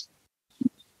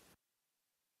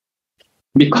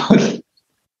 Because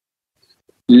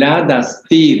Radha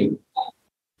steals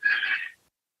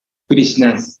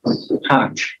Krishna's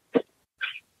heart.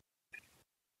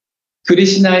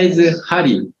 Krishna is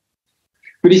Hari.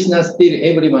 Krishna steals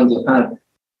everyone's heart.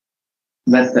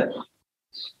 But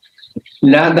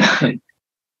Radha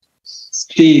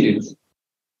steals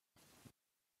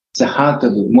the heart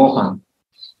of Mohan.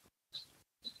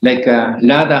 Like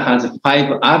Radha has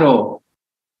 5 arrows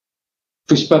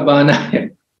Pushpa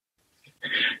burner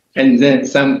and then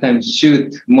sometimes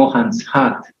shoot Mohan's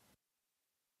heart.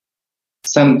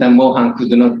 Sometimes Mohan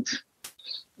could not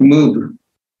move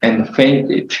and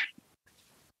fainted.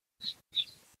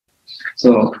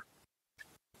 So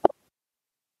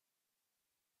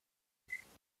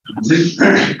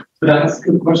could I ask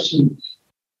a question?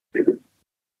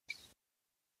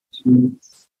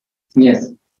 yes.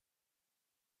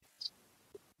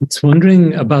 It's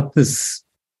wondering about this,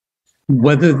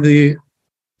 whether the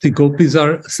gopis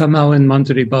are somehow in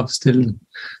Manjari Bhav still.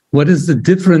 What is the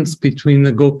difference between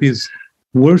the gopis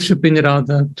worshipping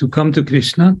Radha to come to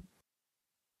Krishna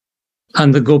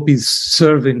and the gopis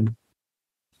serving,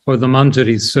 or the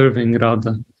Manjaris serving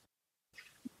Radha?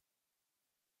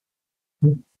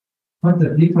 What's the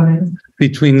difference?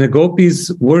 Between the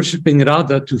gopis worshipping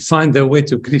Radha to find their way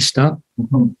to Krishna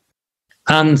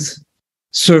and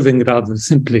serving Radha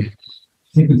simply.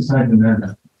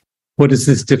 What is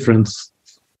this difference?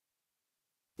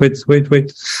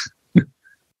 Wait.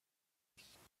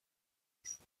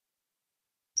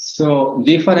 So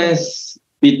difference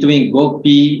between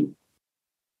gopi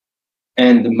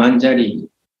and Manjari.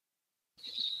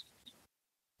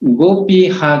 Gopi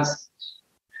has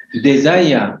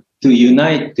desire to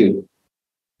unite to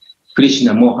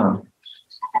Krishna Mohan.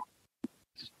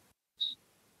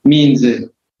 Means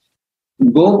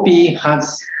gopi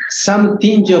has some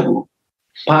tinge of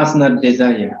personal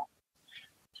desire.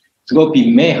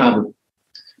 Gopi may have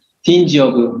tinge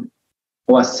of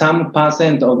or some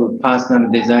percent of personal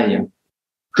desire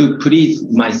to please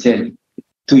myself,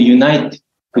 to unite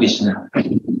Krishna.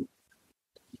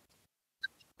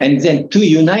 And then to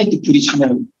unite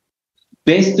Krishna,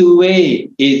 best way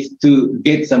is to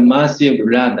get the mercy of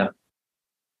Radha.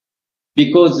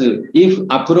 Because if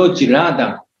approach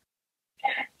Radha,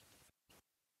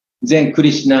 then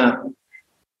Krishna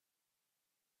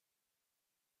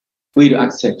will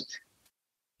accept.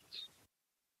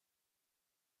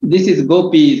 This is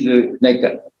Gopi's,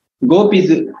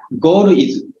 Gopi's goal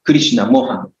is Krishna,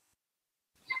 Mohan.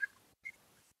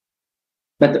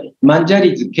 But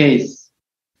Manjari's case,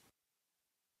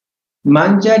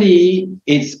 Manjari,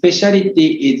 its specialty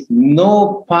is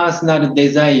no personal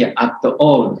desire at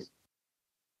all.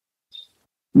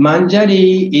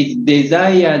 Manjari is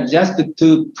desire just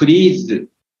to please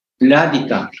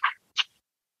Radhika.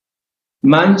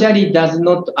 Manjari does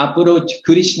not approach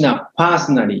Krishna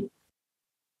personally.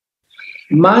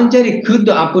 Manjari could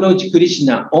approach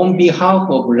Krishna on behalf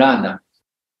of Radha.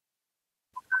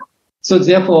 So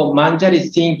therefore, Manjari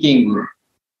is thinking,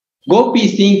 Gopi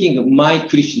is thinking, my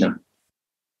Krishna.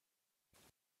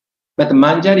 But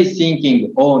Manjari is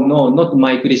thinking, oh no, not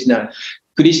my Krishna.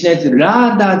 Krishna is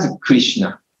Radha's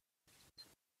Krishna.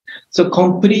 So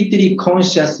completely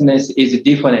consciousness is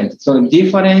different. So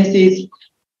difference is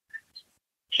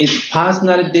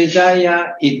personal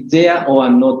desire is there or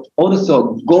not.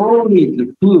 Also, goal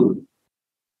is who?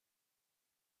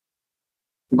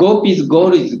 Gopi's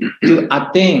goal is to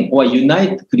attain or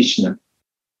unite Krishna.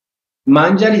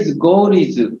 Manjari's goal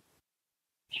is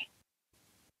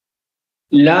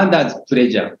Radha's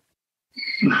pleasure.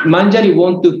 Manjari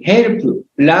want to help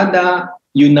Radha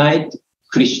unite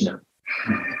Krishna.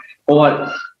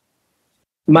 Or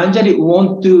Manjari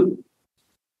want to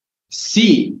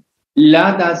see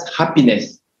Radha's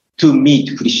happiness to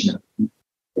meet Krishna.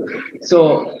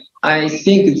 So I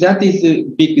think that is a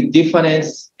big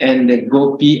difference in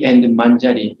Gopi and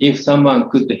Manjari. If someone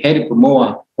could help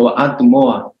more or add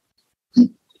more,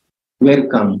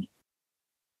 welcome.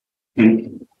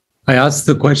 I asked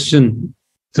the question.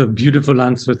 It's a beautiful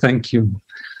answer. Thank you.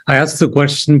 I asked the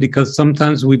question because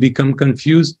sometimes we become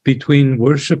confused between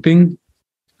worshipping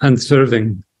and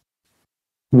serving.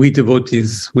 We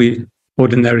devotees, we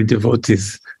ordinary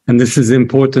devotees. And this is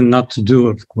important not to do,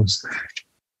 of course.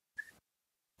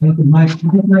 My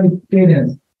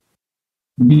experience.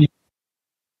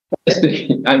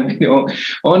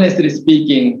 Honestly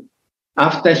speaking,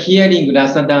 after hearing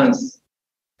Rasa dance,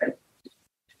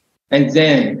 and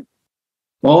then,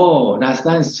 oh, Rasa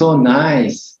dance is so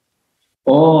nice.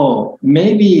 Oh,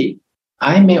 maybe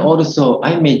I may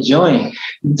join.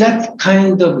 That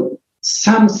kind of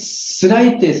some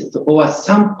slightest or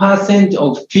some percent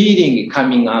of feeling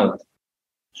coming out.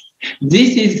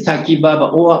 This is Saki Baba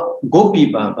or Gopi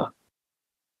Baba.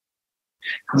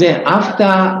 Then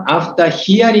after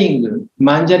hearing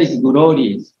Manjari's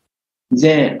glories,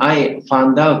 then I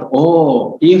found out,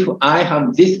 oh, if I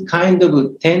have this kind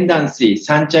of tendency,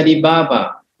 Sanchari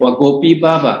Baba or Gopi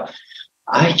Baba,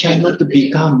 I cannot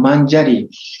become Manjari.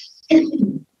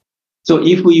 So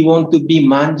if we want to be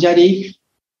Manjari,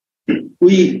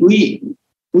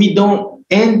 we don't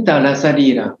enter Rasa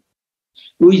Leela.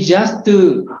 we just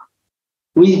to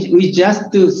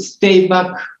stay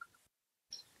back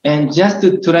and just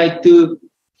to try to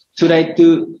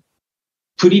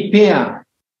prepare,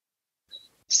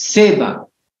 savor.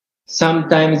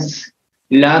 Sometimes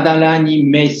Radharani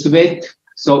may sweat,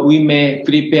 so we may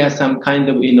prepare some kind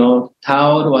of,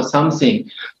 towel or something.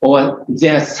 Or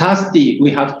they're thirsty,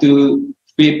 we have to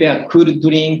prepare cool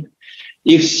drink.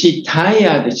 If she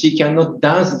tired, she cannot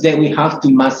dance, then we have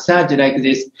to massage like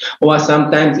this. Or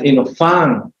sometimes,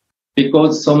 fan,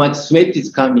 because so much sweat is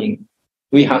coming.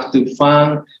 We have to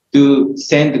fan to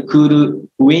send cool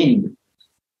wind.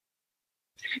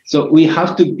 So we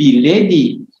have to be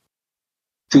ready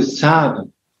to serve.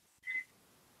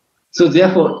 So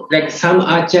therefore, like some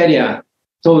acharya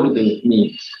told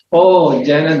me, oh,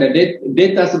 Jananda,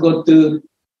 let us go to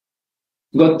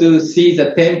see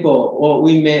the temple, or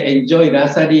we may enjoy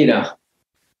Rasa Lila.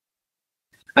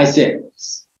 I said,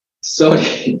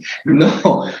 sorry,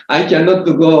 no, I cannot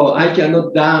go, I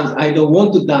cannot dance, I don't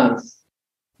want to dance.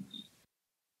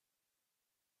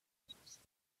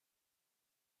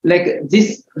 Like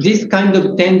this kind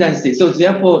of tendency. So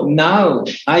therefore now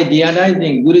I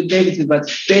realizing Gurudev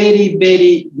was very,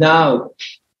 very now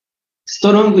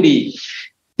strongly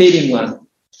telling us,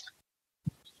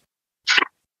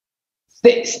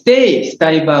 stay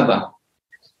Sai Baba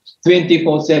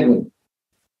 24/7.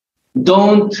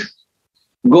 Don't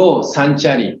go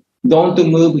Sanchari. Don't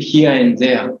move here and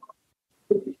there.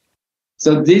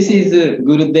 So this is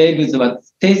Gurudev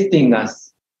was testing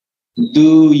us.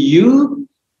 Do you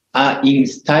are in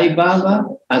Sai Baba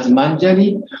as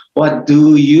Manjari, or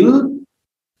do you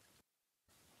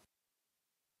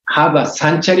have a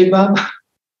Sanchari Baba?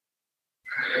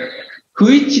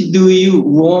 Which do you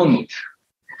want?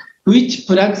 Which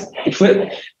practice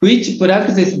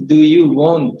do you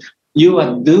want? You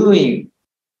are doing.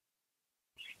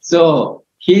 So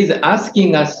he's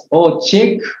asking us, oh,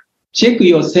 check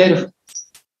yourself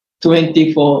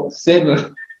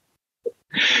 24/7.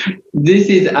 This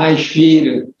is, I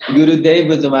feel,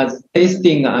 Gurudev was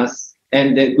testing us,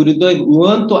 and Gurudev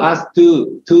want us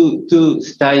to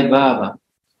Sai Baba.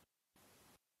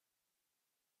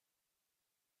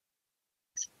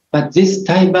 But this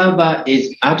Sai Baba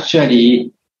is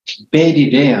actually very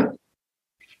rare.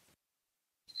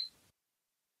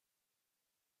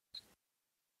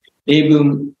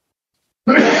 Even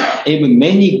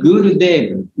many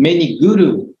Gurudev, many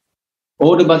Guru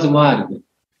all over the world,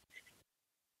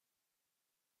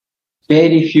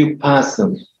 very few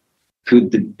persons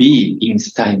could be in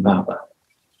Sai Baba.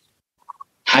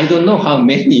 I don't know how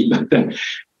many, but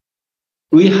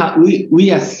we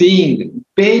are seeing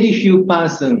very few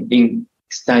persons in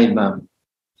Sai Baba.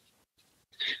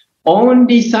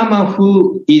 Only someone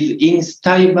who is in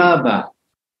Sai Baba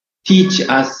teach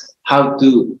us how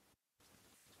to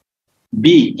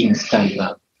be in Sai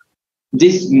Baba.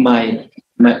 This is my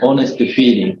honest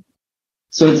feeling.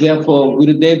 So therefore,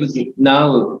 Gurudev is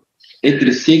now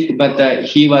little sick, but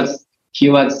he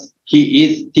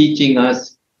is teaching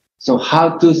us so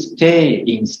how to stay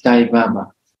in Sai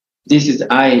Baba. This is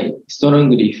I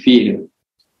strongly feel.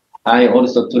 I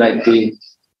also try to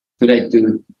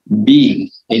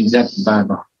be in that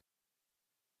Baba.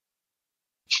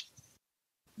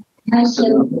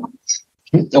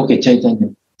 Okay, Chaitanya.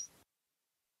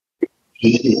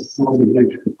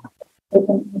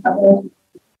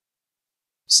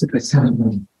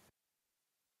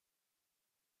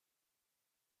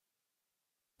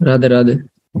 Radha.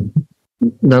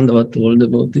 Dandavat told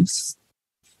about this.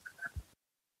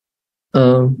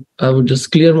 I would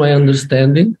just clear my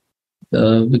understanding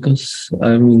because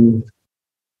I'm in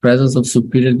presence of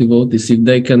superior devotees. If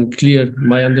they can clear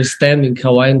my understanding,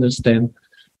 how I understand.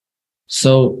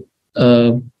 So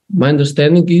my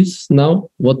understanding is now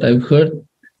what I've heard,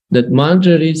 that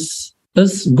Manjaris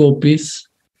as gopis,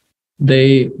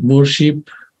 they worship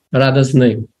Radha's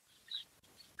name.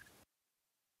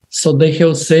 So they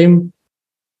have same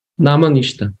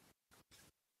Namanishta.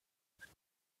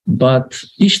 But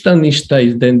Ishtanishta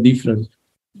is then different.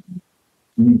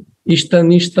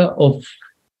 Ishtanishta of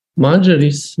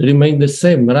Manjaris remain the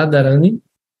same, Radharani,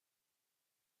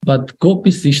 but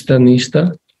Gopis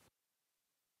Ishtanishta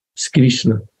is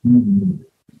Krishna.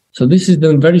 So this is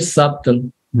then very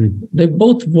subtle. They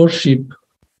both worship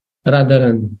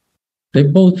Radharani. They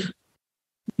both,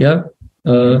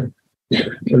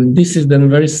 this is then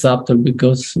very subtle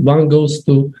because one goes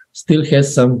to still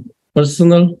has some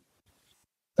personal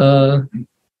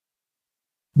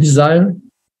desire,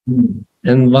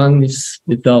 and one is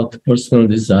without personal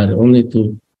desire, only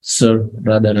to serve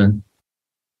Radharani.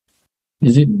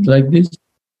 Is it like this?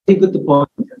 Good point.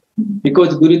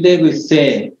 Because Gurudev will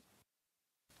say,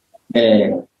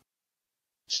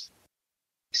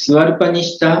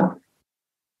 Swarpanishta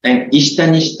and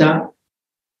Ishtanishta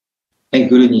and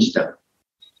Gurunishta.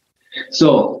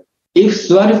 So, if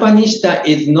Swarpanishta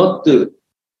is not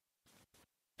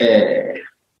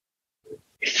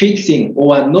fixing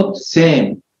or not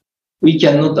same, we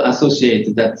cannot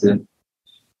associate that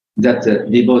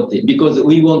devotee because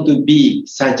we want to be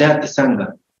Sajat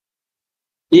Sangha.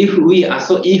 If we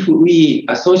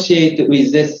associate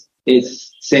with this,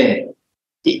 is say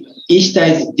Ishta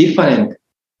is different,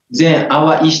 then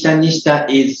our Ishtanishta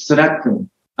is slackened.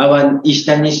 Our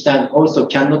Ishtanishta also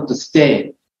cannot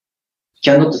stay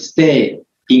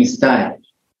in style.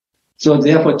 So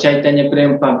therefore, Chaitanya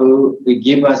Prabhu will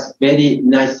give us very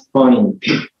nice point.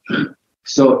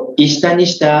 So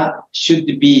Ishtanishta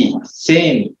should be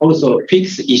same, also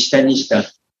fixed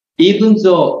Ishtanishta. Even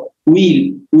though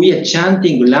we are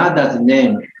chanting Radha's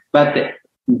name, but the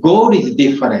goal is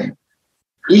different.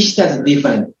 Ishta is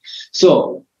different.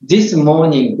 So this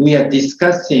morning we are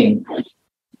discussing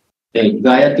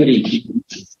Gayatri.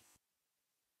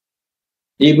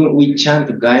 Even we chant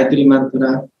Gayatri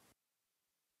mantra.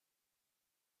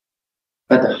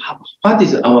 But what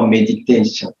is our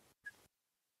meditation?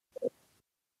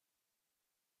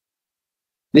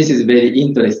 This is very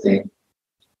interesting.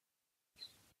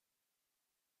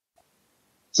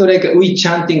 So like we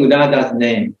chanting Radha's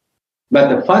name,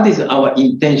 but what is our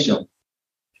intention?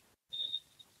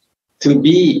 To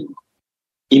be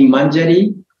in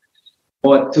Manjari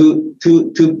or to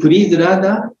please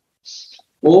Radha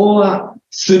or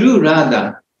through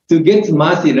Radha to get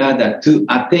mercy Radha to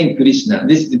attain Krishna.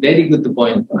 This is a very good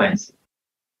point, I think.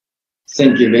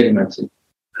 Thank you very much.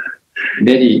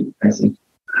 Very, I think,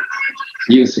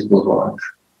 useful for us.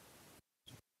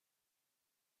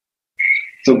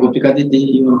 So Gopika Didi,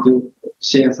 you want to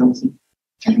share something?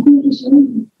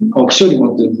 Oh, sure you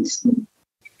want to.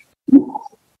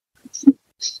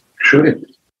 Sure.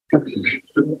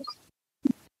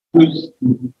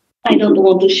 I don't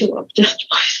want to show up just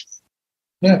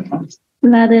Yeah.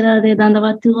 Radhe Radhe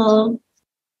Dandavati all.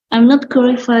 I'm not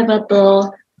qualified, but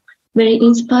very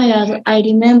inspired. I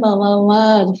remember one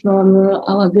word from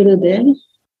our Gurudev.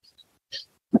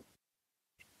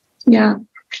 Yeah.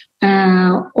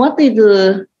 What is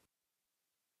the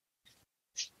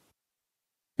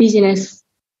business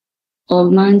of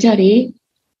Manjari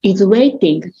is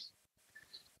waiting.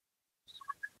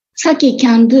 Saki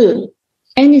can do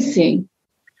anything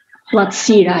what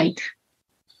she like.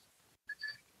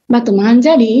 But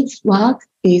Manjari's work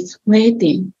is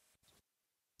waiting.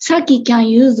 Saki can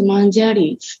use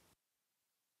Manjaris,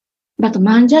 but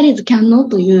Manjaris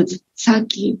cannot use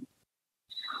Saki.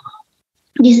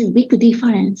 This is big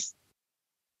difference.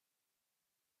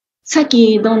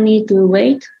 Saki don't need to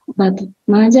wait, but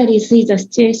Manjari sees the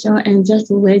situation and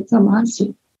just wait the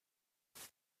mercy.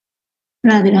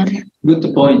 Radhe Radhe.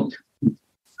 Good point.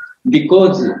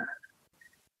 Because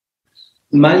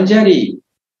Manjari,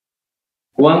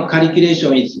 one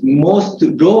calculation is most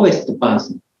lowest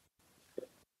person.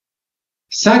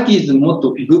 Saki is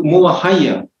more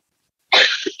higher.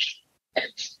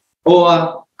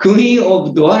 Or Queen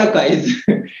of Dwaraka is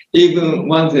even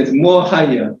one that's more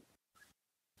higher.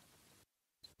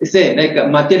 Say like a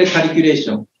material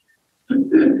calculation.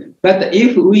 But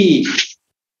if we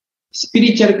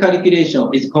spiritual calculation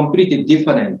is completely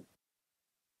different.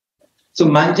 So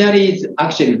Manjari is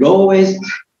actually lowest,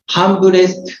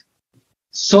 humblest,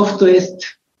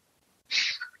 softest.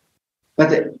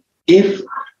 But if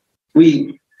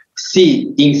we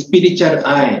see in spiritual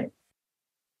eye,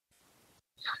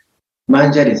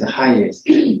 Manjari is the highest.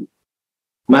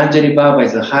 Manjari Baba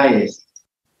is the highest.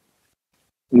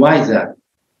 Why is that?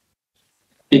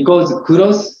 Because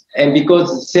cross and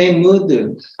because same mood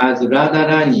as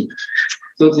Radharani.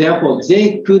 So therefore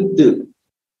they could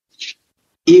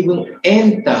even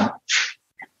enter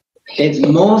its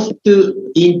most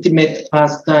intimate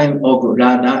pastime of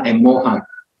Radha and Mohan,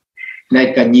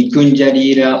 like a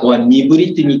Nikunjalila or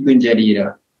Nibrit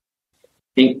Nikunjalila,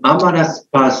 in amorous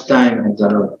pastime of the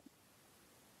Lord.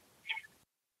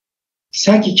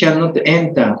 Saki cannot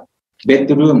enter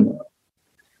bedroom,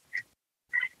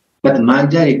 but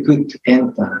Manjari could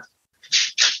enter.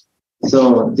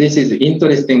 So this is an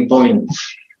interesting point.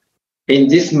 In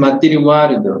this material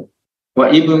world, or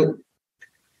even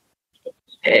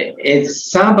a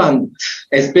servant,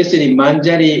 especially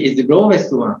Manjari, is the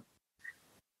lowest one.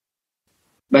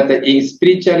 But in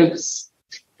spiritual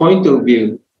point of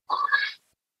view,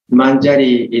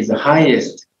 Manjari is the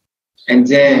highest. And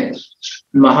then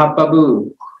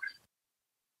Mahaprabhu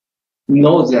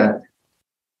knows that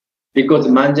because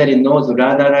Manjari knows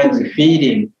Radharani's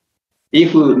feeling.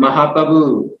 If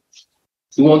Mahaprabhu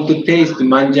want to taste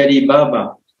Manjari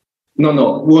Baba,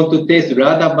 want to taste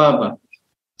Radha Baba,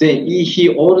 then he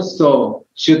also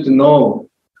should know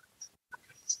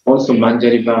also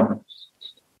Manjari Baba.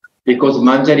 Because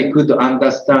Manjari could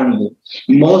understand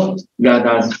most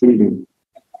Radha's feeling.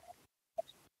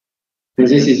 So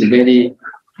this is very,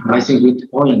 I think, good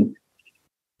point.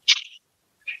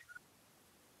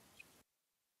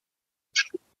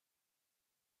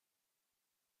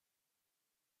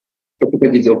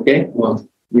 Everybody is okay? Well,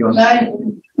 you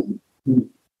understand?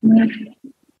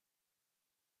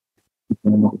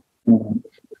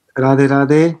 Radhe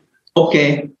Radhe.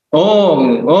 Okay. Oh,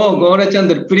 Gaura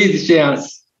Chandra, please share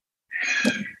us.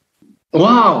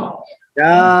 Wow.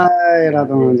 Jai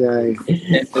Radha Jai.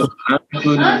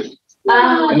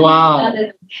 Wow.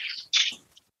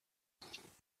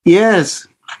 Yes.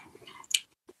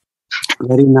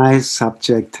 Very nice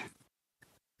subject.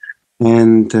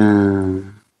 And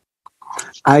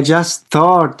I just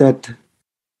thought that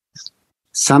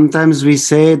sometimes we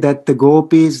say that the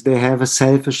gopis, they have a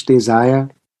selfish desire,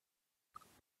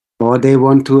 or they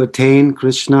want to attain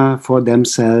Krishna for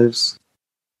themselves.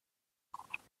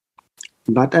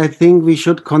 But I think we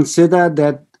should consider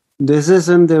that this is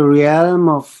in the realm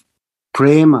of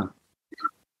prema.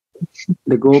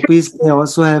 The gopis, they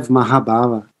also have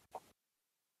Mahabhava.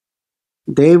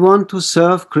 They want to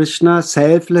serve Krishna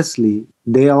selflessly.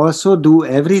 They also do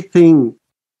everything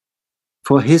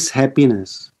for his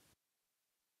happiness.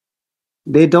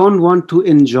 They don't want to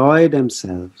enjoy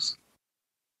themselves.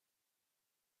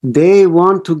 They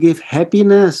want to give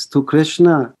happiness to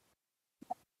Krishna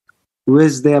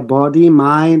with their body,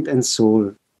 mind, and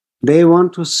soul. They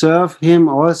want to serve him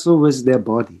also with their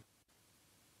body.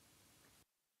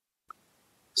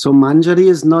 So Manjari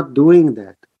is not doing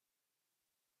that.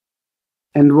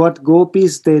 And what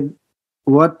gopis,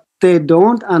 what they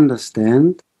don't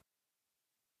understand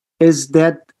is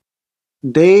that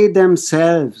they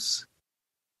themselves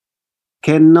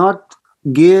cannot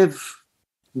give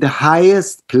the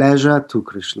highest pleasure to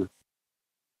Krishna,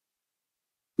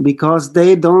 because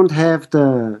they don't have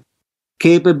the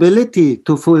capability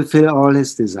to fulfill all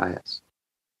his desires.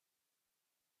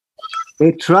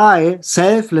 They try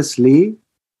selflessly,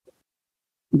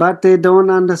 but they don't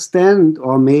understand,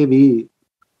 or maybe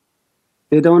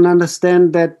they don't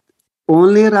understand that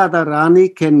only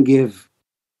Radharani can give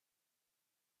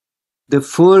the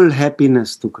full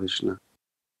happiness to Krishna.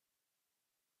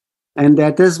 And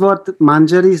that is what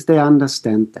Manjaris, they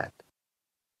understand that.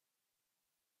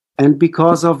 And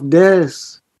because of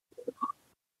this,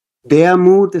 their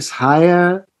mood is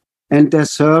higher and their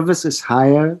service is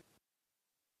higher,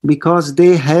 because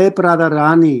they help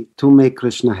Radharani to make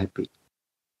Krishna happy.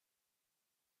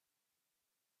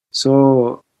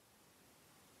 So,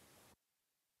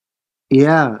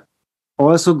 yeah,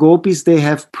 also gopis, they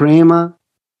have prema,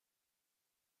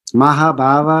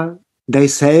 Mahabhava. They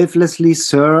selflessly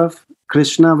serve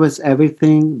Krishna with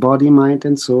everything, body, mind,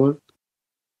 and soul.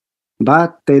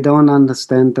 But they don't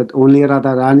understand that only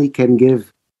Radharani can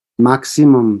give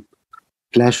maximum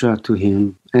pleasure to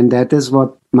him. And that is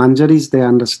what Manjaris, they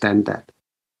understand that.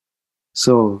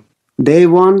 So they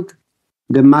want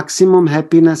the maximum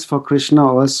happiness for Krishna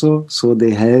also, so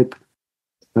they help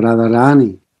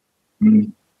Radharani.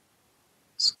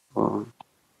 So,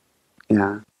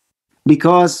 yeah.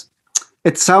 Because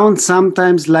it sounds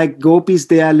sometimes like gopis,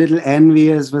 they are a little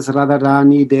envious with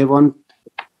Radharani. They want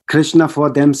Krishna for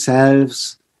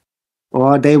themselves,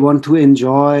 or they want to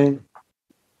enjoy.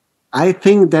 I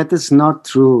think that is not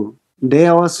true. They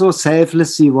also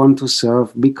selflessly want to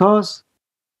serve, because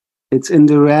it's in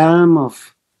the realm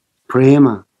of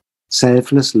prema.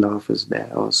 Selfless love is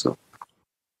there also.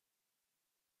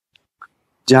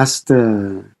 Just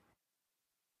a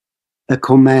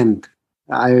comment.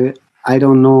 I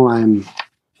don't know I'm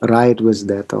right with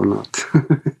that or not.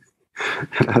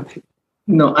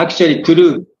 No, actually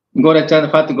true. What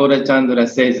Gaura Chandra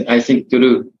says, I think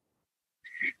true.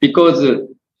 Because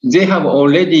they have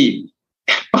already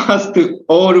passed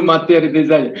all material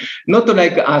desire. Not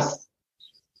like us.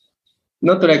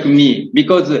 Not like me.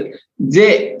 Because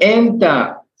they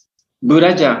enter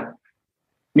Braja,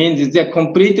 means they're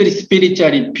completely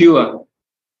spiritually pure.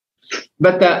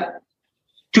 But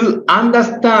to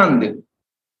understand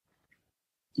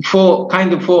for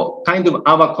kind of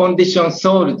our conditioned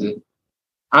souls,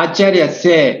 Acharya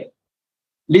say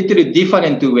little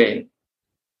different way.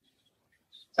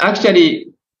 Actually,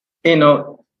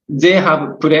 they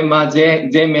have prema,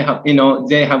 they may have,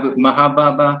 they have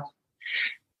Mahabhava.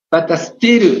 But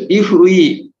still, if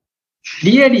we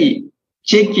really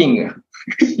checking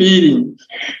feeling,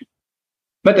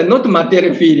 but not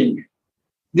material feeling,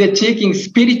 they're seeking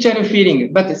spiritual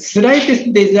feeling, but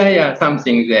slightest desire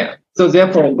something there. So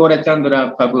therefore,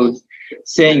 Gaurachandra Prabhu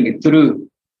saying true.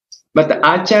 But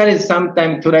Acharyas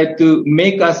sometimes try to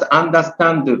make us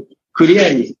understand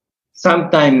clearly.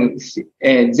 Sometimes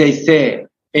they say,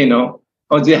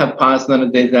 or they have personal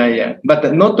desire,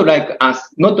 but not like us,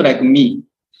 not like me.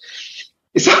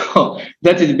 So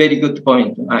that is a very good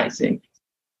point, I think.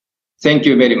 Thank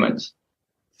you very much.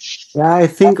 Yeah, I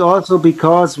think also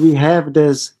because we have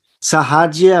this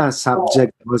Sahaja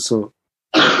subject also.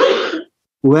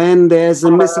 When there's a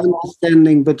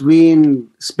misunderstanding between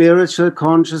spiritual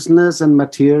consciousness and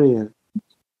material,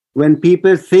 when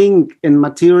people think in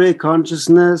material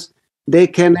consciousness, they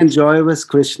can enjoy with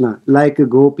Krishna like a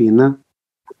gopi. No?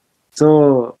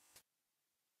 So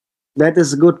that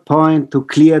is a good point to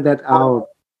clear that out.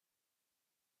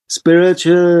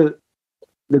 Spiritual,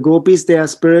 the gopis, they are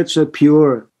spiritual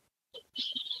pure.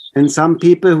 And some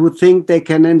people who think they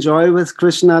can enjoy with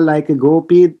Krishna like a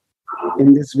gopi,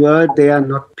 in this world, they are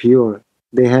not pure.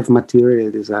 They have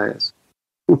material desires.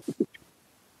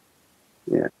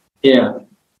 Yeah. Yeah.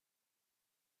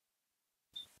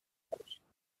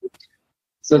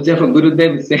 So therefore,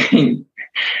 Gurudev is saying,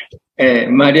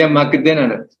 Maria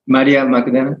Magdalena.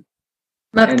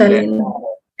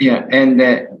 And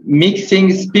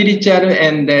mixing spiritual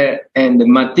and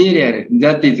material,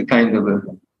 that is kind of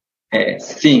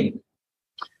sin.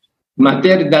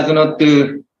 Material does not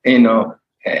do,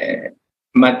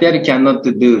 material cannot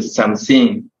do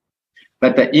something.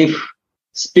 But if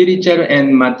spiritual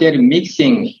and material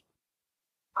mixing,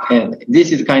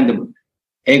 this is kind of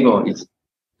ego is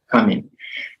coming.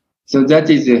 So that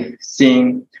is a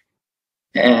sin.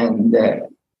 And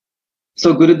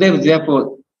so Gurudev,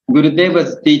 therefore, Gurudev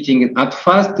was teaching, at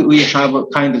first we have a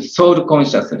kind of soul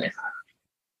consciousness.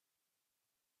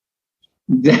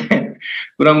 Then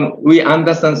from we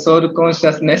understand soul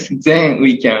consciousness, then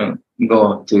we can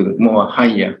go to more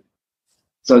higher.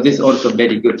 So this is also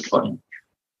very good point.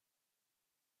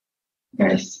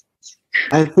 Nice.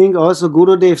 I think also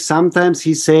Gurudev, sometimes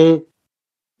he say,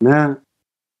 nah,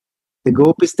 the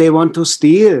gopis, they want to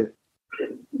steal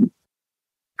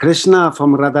Krishna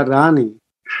from Radharani.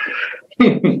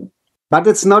 But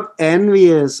it's not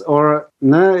envious or,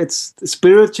 no, it's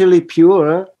spiritually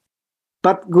pure.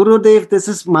 But Gurudev, this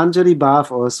is Manjari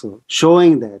Bhav also,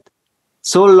 showing that.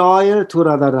 So loyal to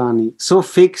Radharani, so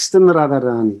fixed in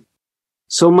Radharani,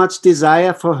 so much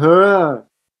desire for her,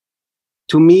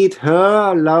 to meet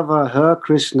her lover, her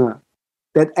Krishna,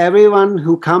 that everyone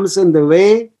who comes in the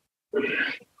way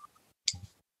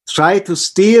try to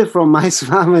steal from my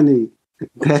Swamini.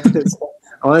 That is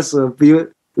also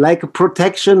like a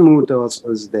protection mood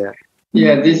also is there.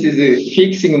 Yeah, this is a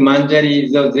fixing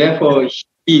Manjari, so therefore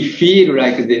he feel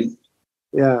like this.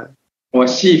 Yeah. Or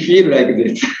she feel like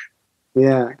this.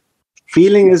 Yeah.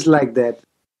 Feeling is like that.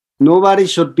 Nobody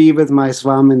should be with my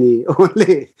Swamini.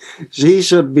 Only she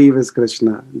should be with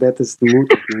Krishna. That is the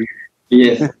mood of Manjari.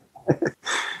 Yes.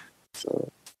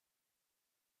 So.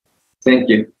 Thank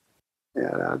you.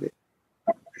 Yeah, Radhe.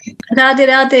 Radhe,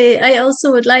 Radhe, I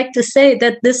also would like to say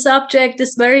that this subject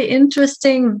is very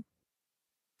interesting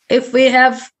if we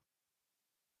have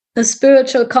a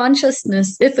spiritual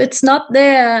consciousness. If it's not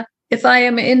there, if I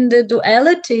am in the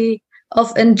duality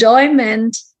of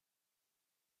enjoyment,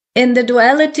 in the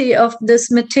duality of this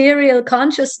material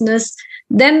consciousness,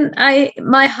 then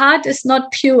my heart is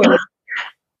not pure.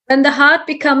 When the heart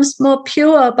becomes more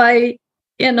pure by,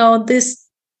 this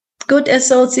good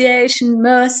association,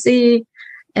 mercy,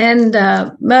 and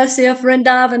mercy of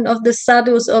Vrindavan, of the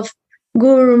sadhus, of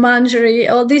Guru Manjari,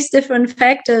 all these different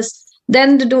factors,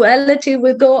 then the duality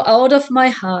will go out of my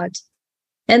heart.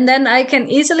 And then I can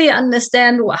easily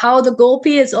understand how the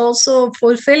gopi is also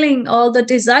fulfilling all the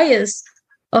desires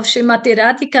of Srimati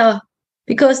Radhika,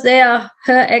 because they are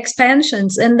her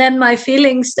expansions. And then my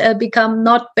feelings become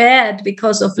not bad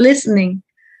because of listening.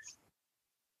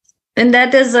 And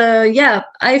that is,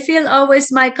 I feel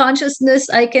always my consciousness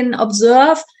I can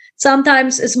observe.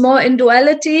 Sometimes it's more in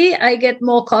duality. I get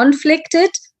more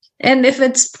conflicted. And if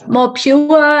it's more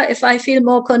pure, if I feel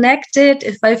more connected,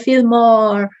 if I feel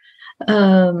more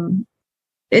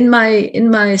in my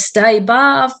sthai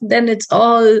bhav, then it's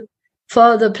all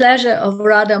for the pleasure of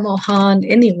Radha Mohan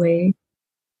anyway.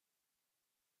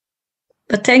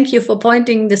 But thank you for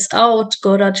pointing this out,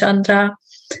 Gaurachandra,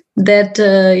 that,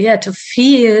 to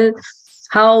feel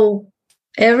how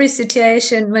every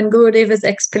situation when Gurudev is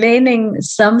explaining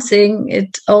something,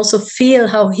 it also feel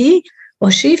how he or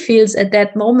she feels at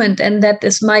that moment. And that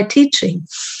is my teaching.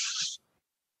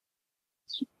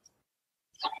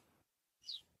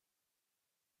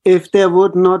 If there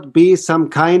would not be some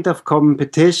kind of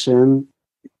competition,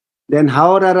 then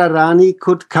how Radharani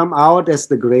could come out as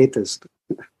the greatest?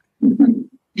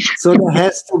 So there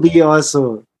has to be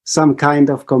also some kind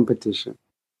of competition.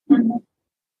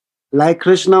 Like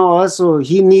Krishna also,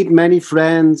 he need many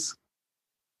friends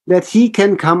that he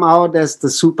can come out as the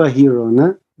superhero,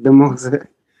 no? The most.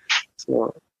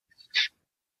 So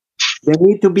there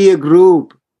need to be a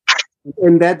group.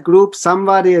 In that group,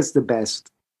 somebody is the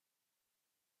best.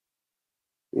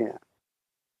 Yeah.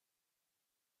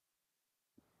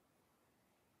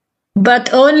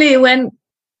 But only when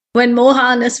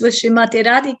Mohan is with Srimati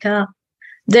Radhika,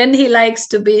 then he likes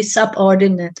to be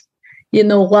subordinate. You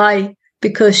know why?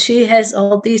 Because she has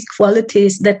all these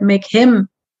qualities that make him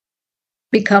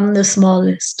become the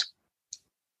smallest.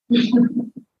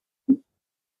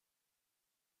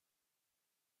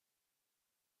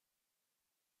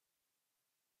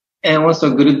 And also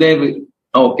Gurudev,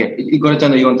 okay,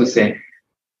 Igor-chan, you want to say?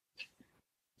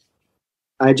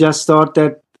 I just thought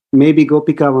that maybe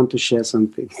Gopika want to share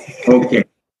something. Okay,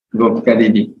 Gopika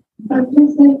Didi. But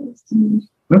please say this to me.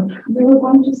 You were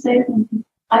going to say something.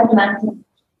 I planted.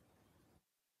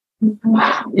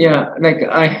 Yeah, like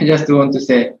I just want to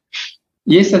say,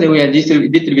 yesterday we are little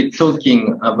bit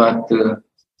talking about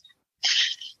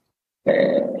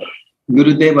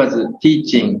Gurudeva's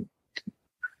teaching.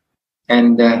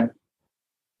 And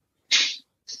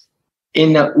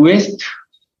in the West,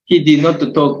 he did not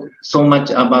talk so much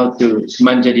about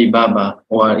Manjari Baba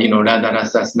or, Radha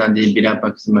Rasa Sudhanidhi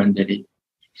Virapaks Manjari.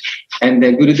 And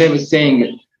Gurudev is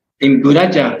saying in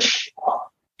Guraja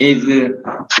is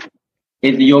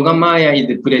Yogamaya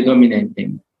is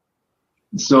predominating.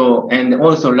 So, and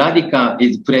also Radhika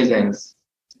is presence.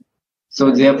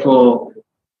 So therefore,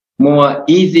 more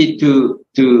easy to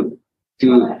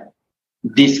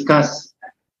discuss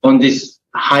on this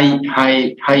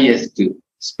highest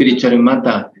spiritual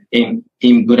matter in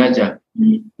Guraja.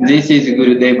 This is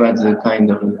Gurudeva's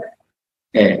kind of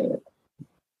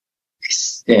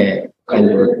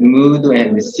mood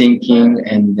and thinking,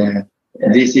 and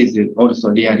this is also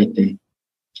reality.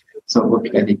 So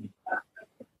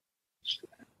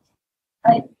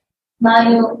Now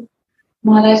you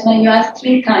asked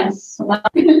 3 times. So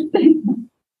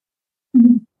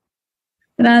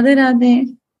Radhe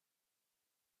Radhe.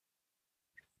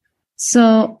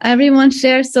 So everyone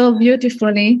shares so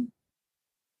beautifully.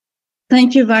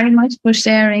 Thank you very much for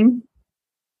sharing.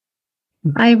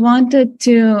 I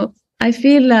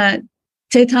feel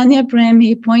Chaitanya Prem,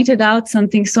 he pointed out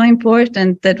something so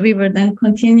important that we were then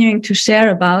continuing to share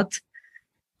about,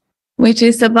 which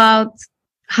is about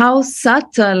how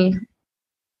subtle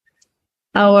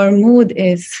our mood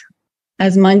is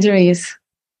as Manjaris.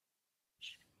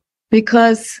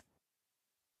 Because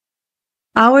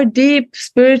our deep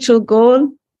spiritual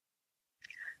goal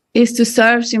is to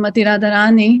serve Srimati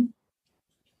Radharani,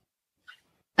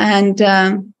 and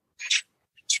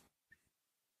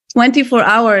 24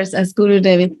 hours, as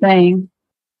Gurudev is saying,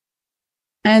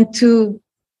 and to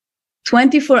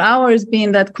 24 hours be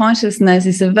in that consciousness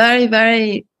is a very,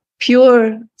 very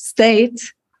pure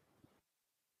state,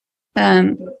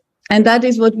 and that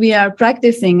is what we are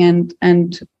practicing, and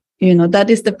that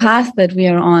is the path that we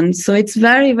are on. So it's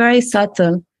very, very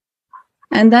subtle.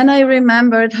 And then I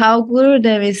remembered how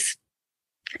Gurudev is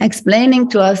explaining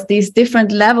to us these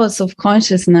different levels of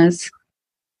consciousness.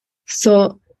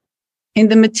 So in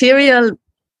the material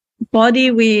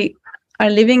body we are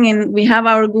living in, we have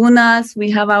our gunas,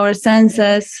 we have our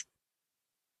senses,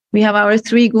 we have our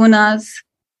 3 gunas.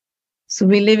 So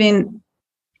we live in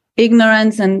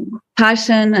ignorance and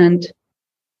passion and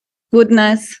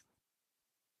goodness.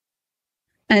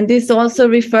 And this also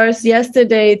refers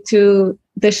yesterday to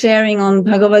the sharing on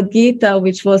Bhagavad Gita,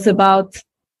 which was about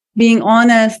being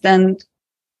honest and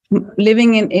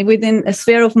living within a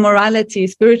sphere of morality,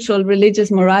 spiritual,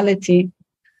 religious morality.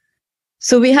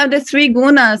 So we have the 3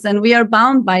 gunas and we are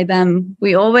bound by them.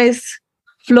 We always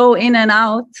flow in and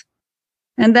out.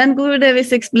 And then Gurudev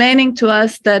is explaining to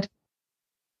us that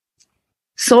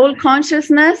soul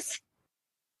consciousness,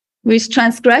 which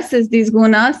transgresses these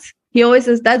gunas, he always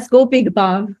says that's Gopik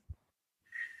Bhav.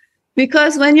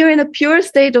 Because when you're in a pure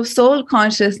state of soul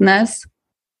consciousness,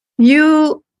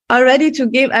 you are ready to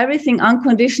give everything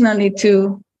unconditionally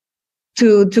to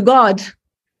God.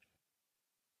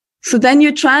 So then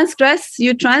you transgress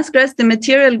the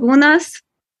material gunas,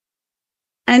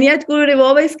 and yet Gurudev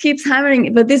always keeps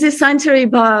hammering, but this is Sanchari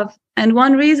Bhav. And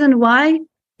one reason why,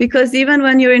 because even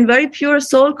when you're in very pure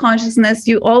soul consciousness,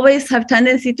 you always have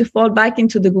tendency to fall back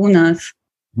into the gunas.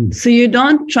 So you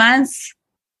don't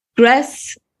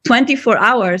transgress 24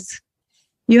 hours.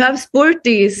 You have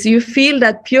spurtis, you feel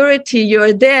that purity,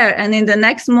 you're there, and in the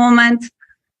next moment,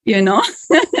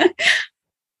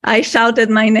 I shout at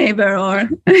my neighbor or,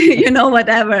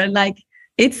 whatever. Like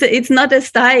it's not a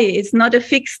sthai, it's not a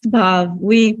fixed bhav.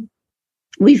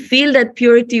 We feel that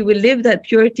purity, we live that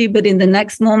purity, but in the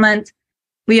next moment,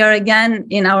 we are again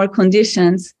in our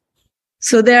conditions.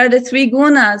 So there are the three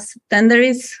gunas. Then there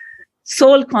is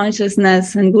soul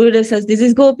consciousness. And Gurudev says, this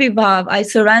is Gopi Bhav. I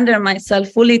surrender myself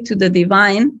fully to the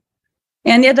divine,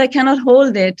 and yet I cannot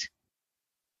hold it.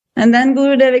 And then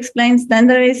Gurudev explains, then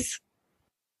there is,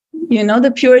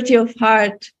 the purity of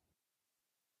heart.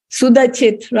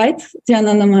 Sudachit, right?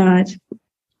 Jnananda Maharaj.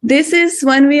 This is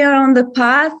when we are on the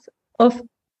path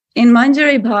in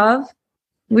Manjari Bhav,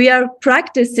 we are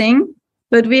practicing,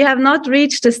 but we have not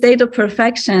reached a state of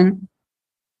perfection.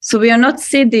 So we are not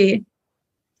siddhi.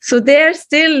 So there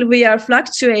still we are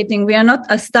fluctuating. We are not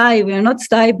asthai, we are not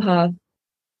sthai bhav.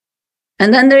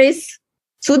 And then there is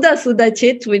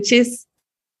Sudachit, which is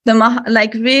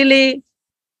really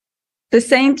the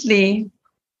saintly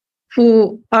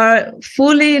who are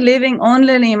fully living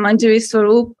only in Manjari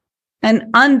Swarup, and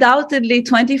undoubtedly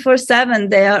 24/7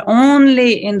 they are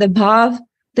only in the bhav,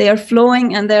 they are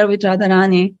flowing and they are with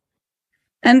Radharani.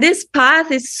 And this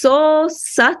path is so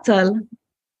subtle.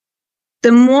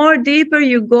 The more deeper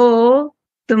you go,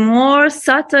 the more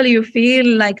subtle you feel,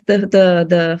 like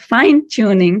the fine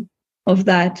tuning of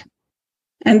that.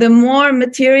 And the more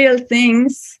material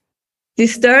things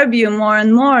disturb you more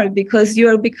and more, because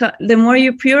the more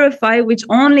you purify, which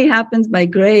only happens by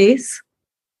grace,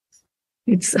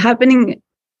 it's happening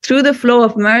through the flow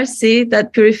of mercy,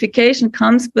 that purification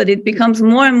comes, but it becomes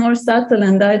more and more subtle.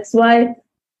 And that's why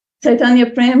Chaitanya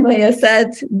Prembhaya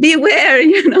said, beware,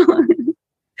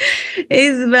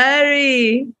 is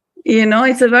very,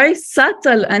 it's a very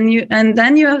subtle, and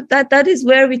then you have that is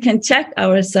where we can check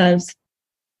ourselves.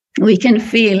 We can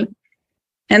feel.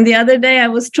 And the other day I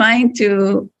was trying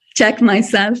to check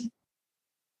myself,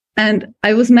 and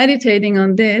I was meditating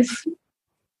on this.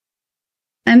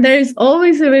 And there is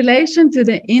always a relation to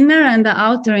the inner and the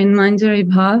outer in Manjari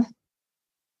Bhav.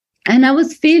 And I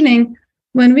was feeling,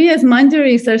 when we as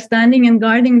Manjaris are standing and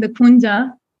guarding the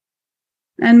Kunja,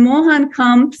 and Mohan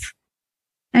comes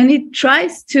and he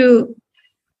tries to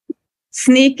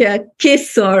sneak a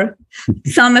kiss or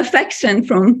some affection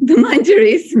from the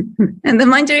Manjaris. And the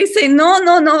Manjaris say, no,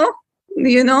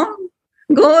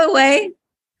 go away.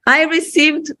 I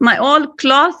received my all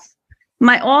cloth,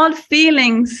 my all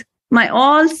feelings, my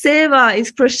all seva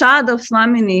is prasad of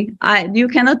Swamini. You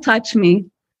cannot touch me.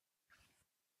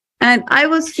 And I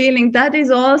was feeling that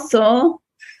is also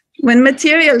when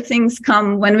material things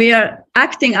come, when we are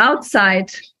acting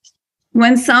outside,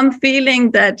 when some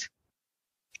feeling that,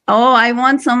 I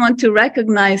want someone to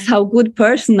recognize how good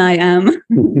person I am.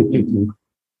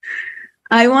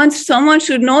 I want someone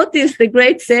should notice the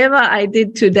great seva I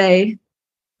did today.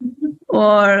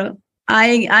 Or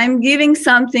I'm giving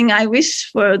something, I wish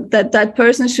for that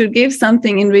person should give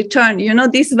something in return.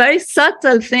 These very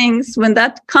subtle things, when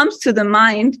that comes to the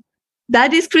mind,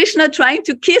 that is Krishna trying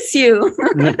to kiss you.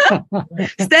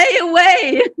 Stay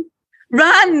away.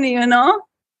 Run,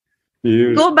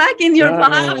 Go back in your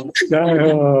path.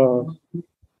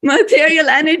 Material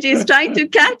energy is trying to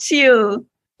catch you.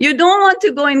 You don't want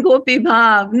to go in Gopi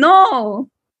Bhav. No.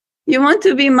 You want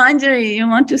to be Manjari. You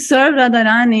want to serve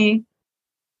Radharani.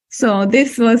 So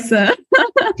this was my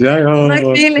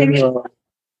feeling.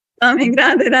 Coming,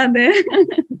 Radhe, Radhe.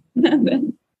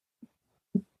 Radhe.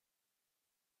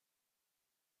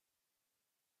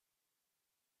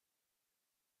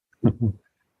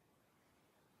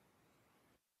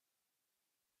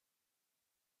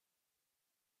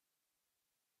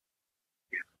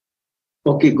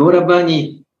 Okay,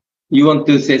 Gorabani, you want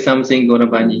to say something,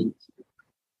 Gorabani?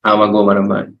 Our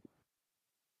Gorabani.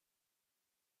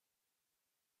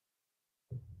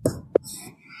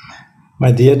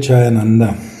 My dear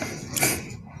Jayananda,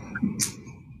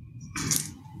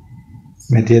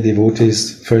 my dear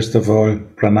devotees, first of all,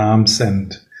 pranams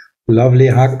and lovely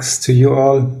hugs to you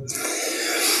all.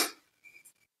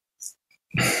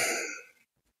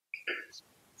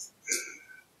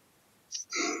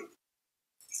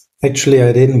 Actually,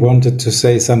 I didn't wanted to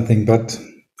say something, but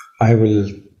I will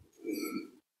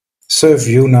serve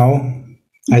you now.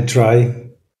 I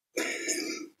try.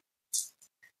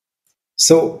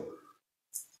 So,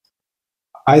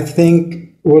 I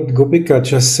think what Gopika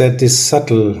just said, this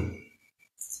subtle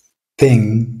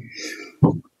thing,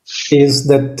 is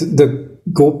that the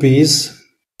gopis,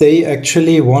 they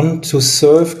actually want to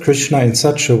serve Krishna in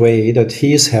such a way that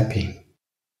he is happy.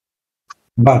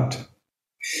 But,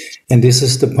 and this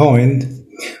is the point,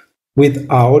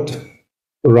 without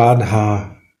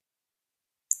Radha,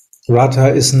 Radha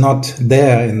is not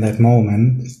there in that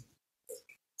moment.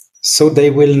 So they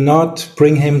will not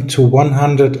bring him to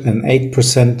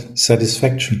 108%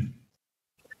 satisfaction.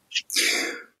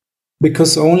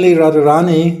 Because only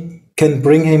Radharani can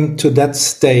bring him to that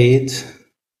state,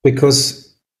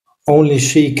 because only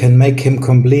she can make him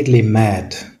completely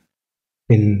mad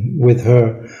with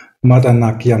her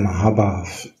Madanakya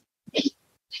Mahabhav.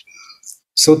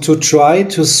 So to try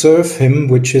to serve him,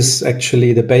 which is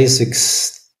actually the basic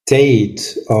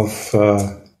state of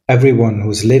everyone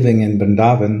who's living in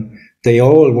Vrindavan, they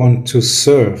all want to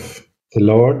serve the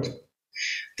Lord.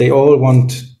 They all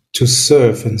want to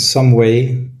serve in some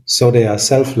way, so they are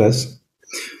selfless.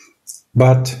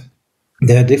 But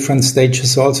there are different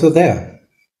stages also there.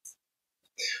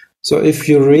 So if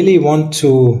you really want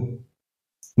to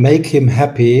make him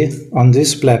happy on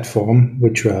this platform,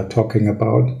 which we are talking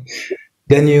about,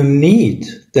 then you need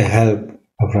the help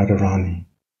of Radharani.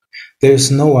 There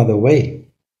is no other way.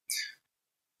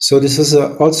 So this is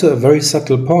also a very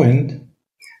subtle point.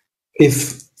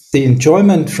 If the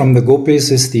enjoyment from the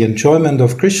gopis is the enjoyment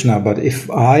of Krishna, but if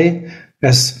I,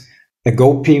 as a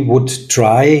gopi, would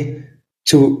try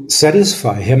to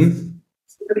satisfy him,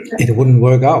 it wouldn't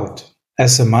work out.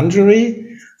 As a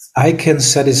manjari, I can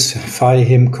satisfy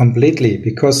him completely,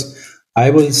 because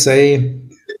I will say,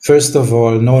 first of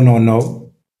all,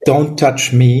 no, don't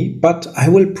touch me, but I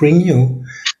will bring you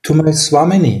to my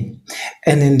Swamini.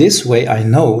 And in this way, I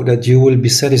know that you will be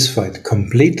satisfied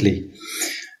completely.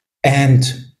 And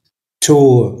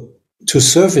to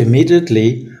serve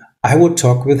immediately, I would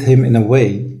talk with him in a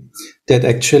way that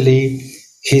actually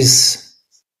his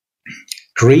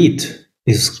greed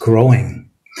is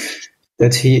growing,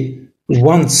 that he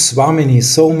wants Swamini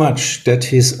so much that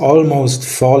he's almost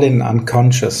fallen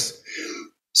unconscious.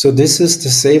 So this is the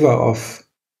seva of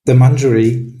the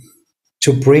manjari,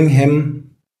 to bring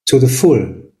him to the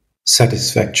full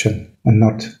satisfaction and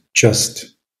not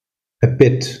just a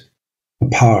bit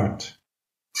apart.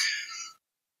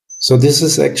 So this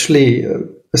is actually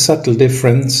a subtle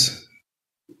difference,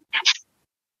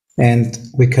 and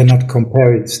we cannot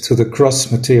compare it to the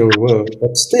gross material world,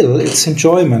 but still it's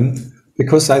enjoyment,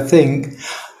 because I think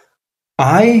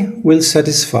I will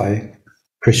satisfy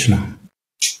Krishna.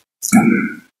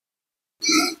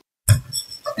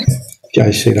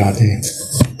 Jai Shri Radhe.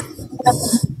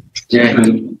 Jai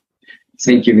Hind.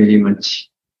 Thank you very much.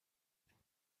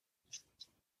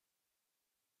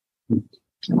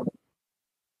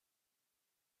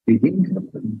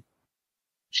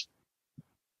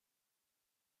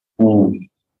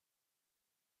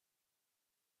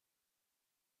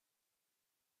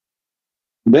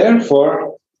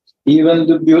 Therefore, even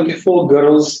the beautiful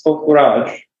girls of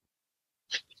Raj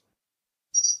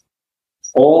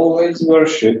always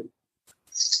worship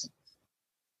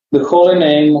the holy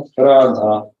name of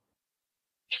Radha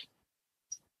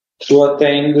to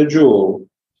attain the jewel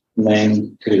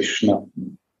named Krishna.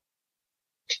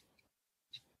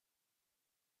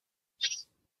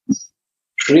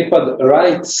 Shripad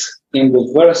writes in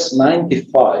the verse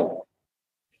 95,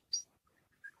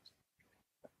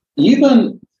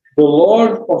 even the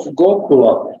Lord of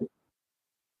Gokula,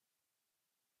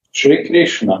 Sri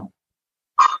Krishna,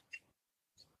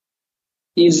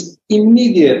 is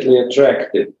immediately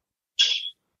attracted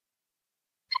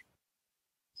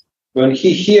when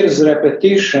he hears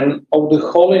repetition of the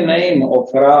holy name of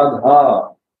Radha.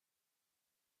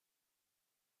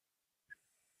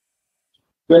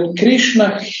 When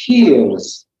Krishna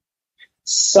hears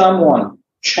someone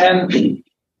chanting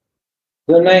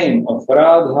the name of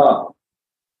Radha,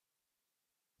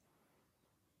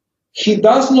 he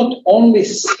does not only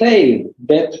save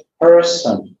that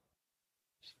person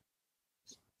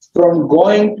from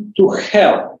going to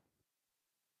hell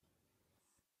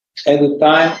at the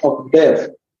time of death,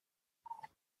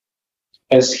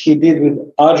 as he did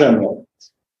with Ajamil,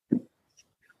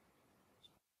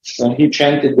 when he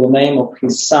chanted the name of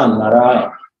his son,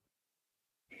 Narayan.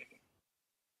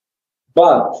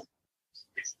 But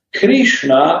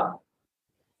Krishna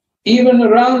even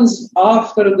runs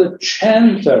after the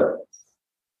chanter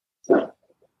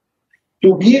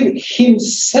to give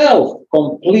himself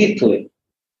completely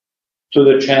to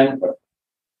the chanter.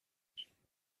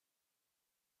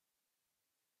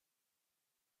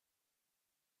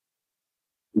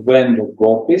 When the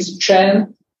gopis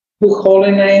chant the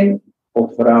holy name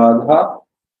of Radha,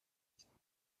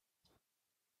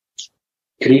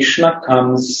 Krishna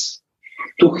comes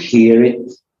to hear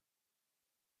it.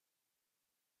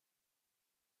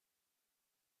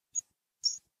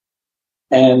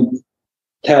 And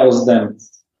tells them,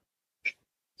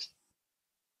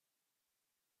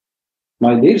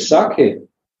 my dear Sakhi,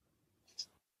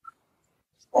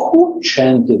 who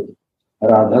chanted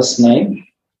Radha's name?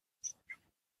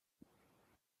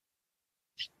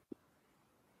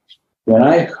 When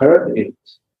I heard it,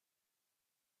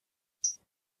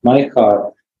 my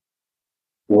heart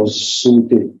was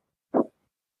soothed.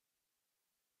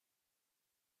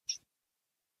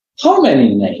 How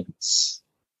many names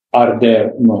are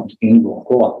there not in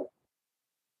Gokula?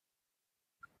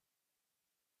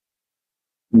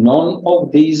 None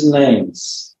of these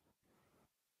names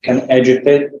can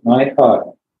agitate my heart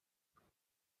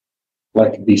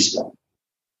like this one.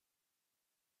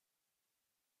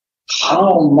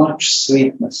 How much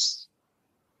sweetness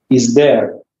is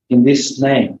there in this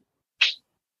name,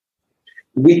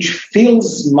 which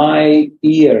fills my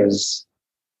ears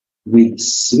with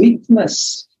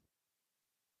sweetness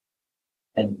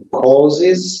and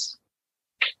causes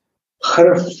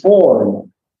her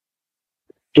form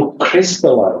to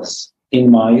crystallize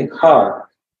in my heart.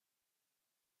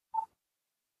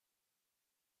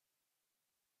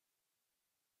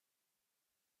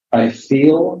 I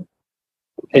feel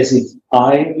as if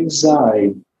I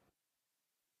reside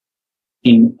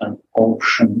in an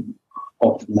ocean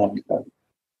of nectar.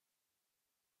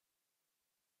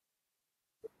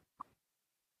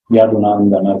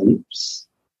 Yadunandana weeps.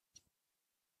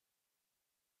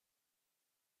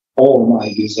 All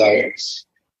my desires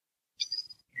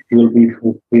will be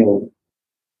fulfilled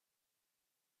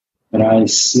when I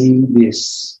see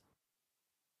this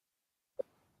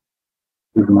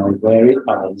with my very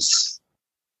eyes.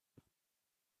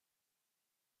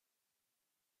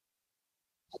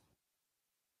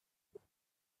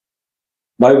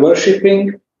 By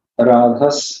worshipping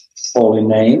Radha's holy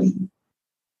name,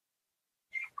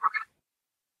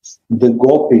 the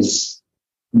gopis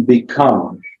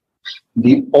become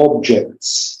the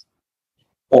objects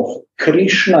of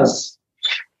Krishna's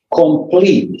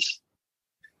complete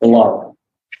love.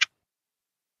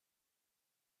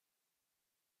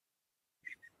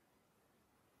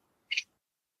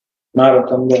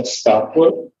 Narottam Das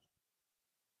Thakur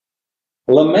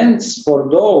laments for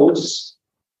those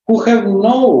who have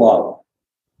no love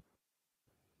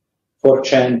for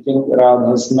chanting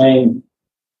Radha's name.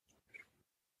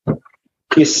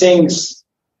 He sings,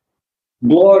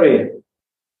 "Glory,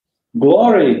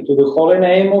 glory to the holy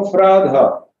name of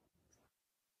Radha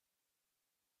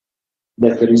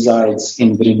that resides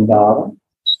in Vrindavan,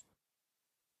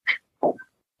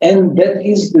 and that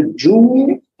is the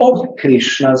jewel of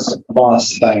Krishna's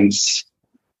pastimes."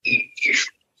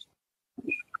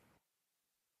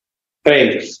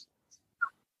 Faith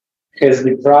has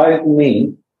deprived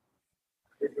me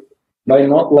by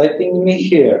not letting me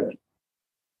hear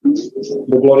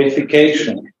the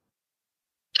glorification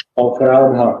of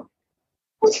Radha.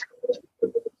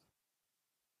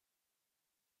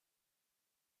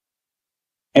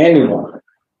 Anyone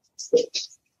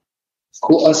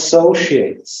who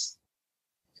associates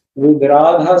with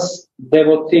Radha's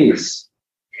devotees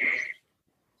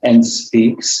and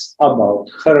speaks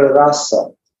about her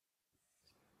Rasa,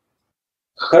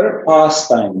 her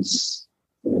pastimes,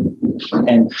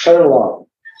 and her love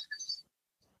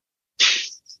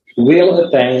will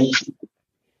attain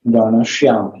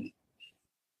Ghanashyam.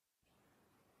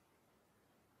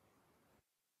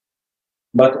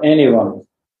 But anyone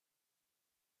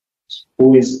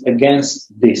who is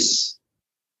against this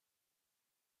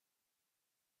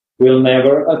will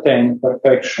never attain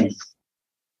perfection.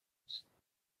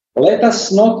 Let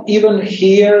us not even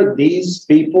hear these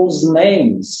people's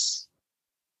names.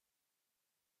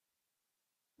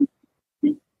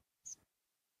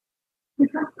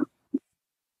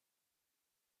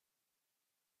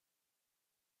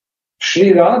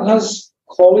 Sri Radha's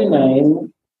holy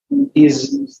name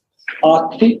is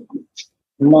Ati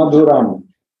Madhuram,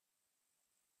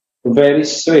 very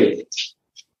sweet.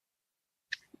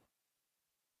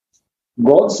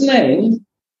 God's name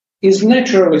is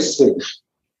naturally sweet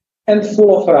and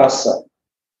full of rasa,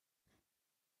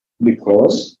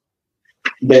 because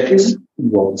that is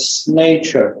God's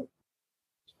nature.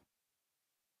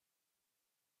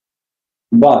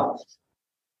 But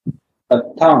a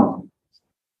tongue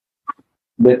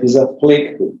that is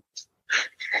afflicted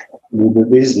with the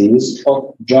disease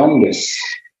of jaundice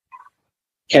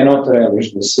cannot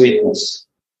relish the sweetness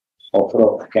of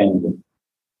rock candy.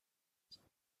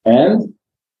 And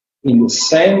in the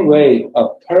same way, a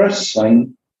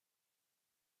person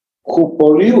who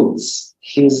pollutes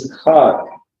his heart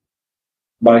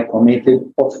by committed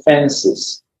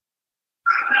offenses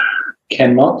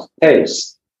cannot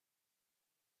taste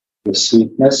the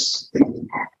sweetness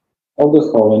of the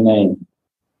holy name.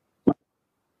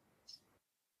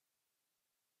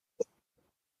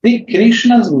 The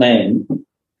Krishna's name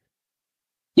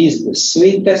is the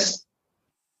sweetest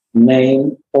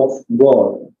name of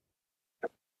God.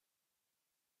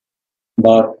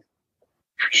 But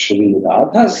Sri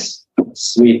Radha's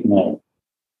sweet name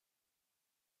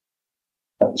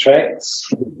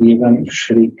attracts even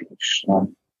Sri Krishna.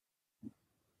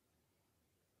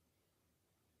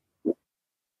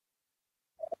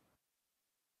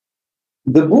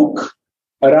 The book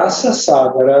Rasa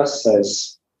Sagara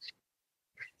says,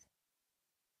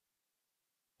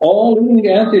 "O living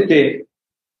entity,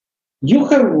 you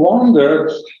have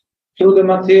wandered through the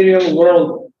material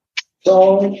world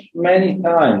so many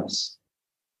times.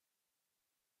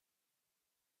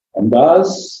 And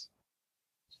thus,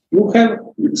 you have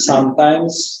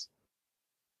sometimes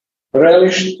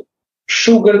relished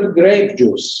sugared grape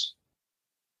juice,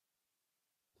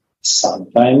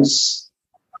 sometimes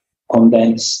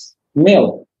condensed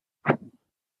milk,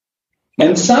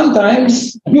 and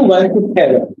sometimes you went to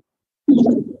heaven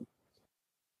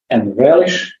and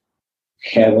relish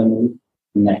heavenly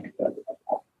nectar.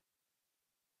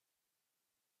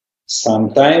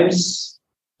 Sometimes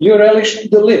you relish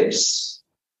the lips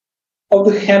of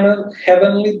the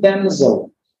heavenly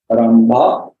damsel,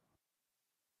 Ramba.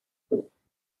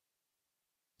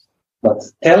 But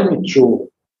tell me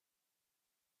true,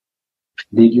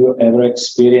 did you ever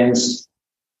experience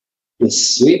the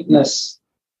sweetness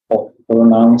of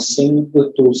pronouncing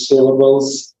the two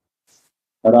syllables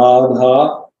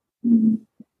Radha?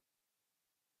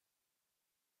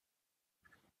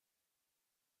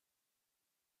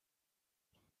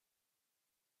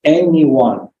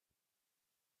 Anyone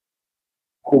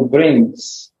who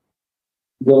brings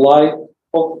the light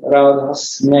of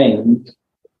Radha's name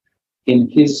in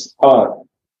his heart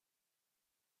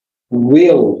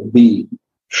will be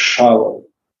showered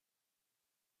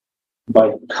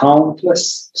by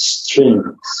countless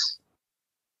streams,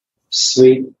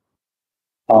 sweet,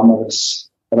 amorous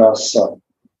rasa.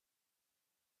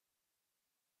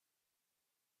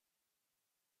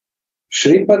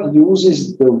 Shripad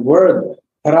uses the word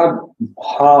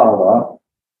prabhava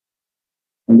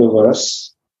in the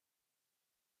verse,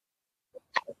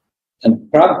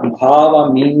 and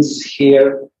prabhava means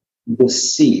here the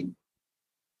seed.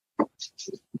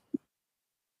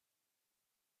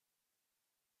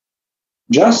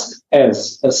 Just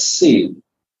as a seed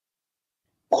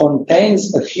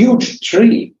contains a huge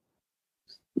tree,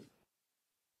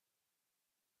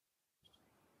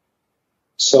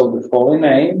 so the holy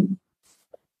name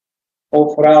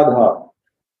of Radha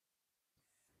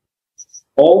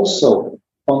also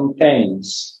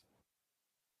contains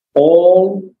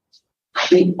all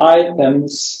the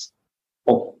items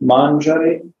of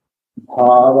Manjari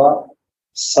Bhava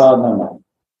Sadhana.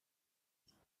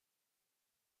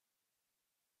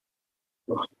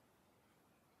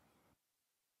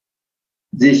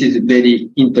 This is very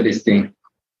interesting.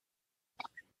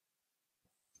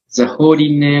 The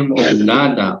holy name of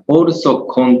Radha also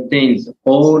contains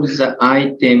all the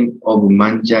items of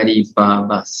Manjari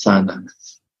Bhava Sadhana.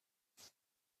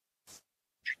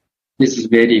 This is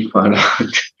very far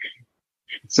out.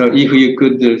 So if you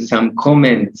could do some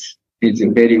comments, it's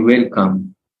very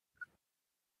welcome.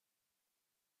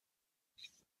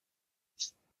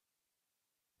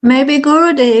 Maybe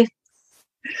Gurudev.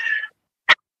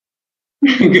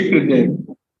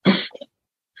 Gurudev.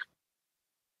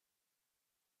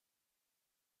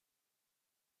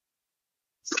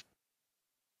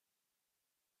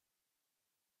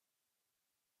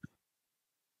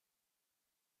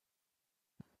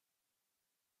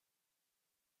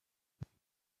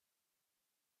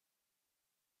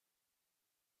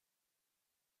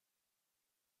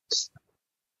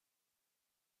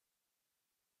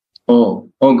 Oh,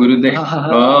 Gurudev.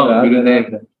 Oh,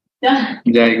 Gurudev.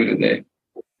 Jai Gurudev.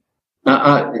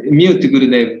 Mute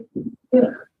Gurudev.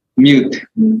 Mute.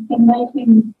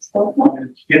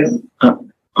 Yes.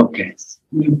 Okay.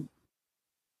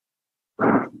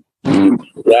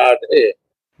 Radhe.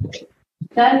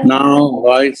 Now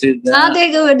voice is there. Radhe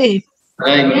Gurudev.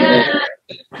 Jai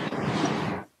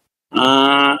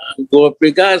Gurudev.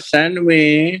 Gopika sent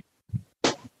me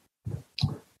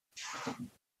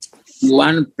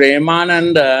one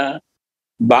Premananda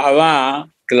Bhava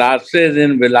classes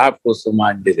in Vilap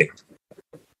Kusumanjali.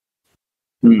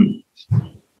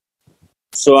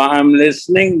 So I'm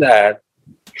listening that.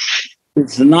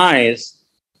 It's nice.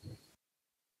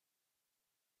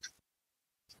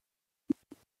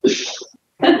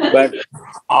 But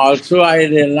also I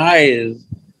realize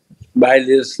by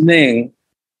listening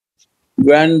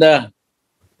when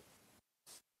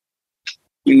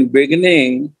in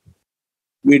beginning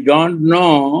we don't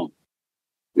know,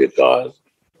 because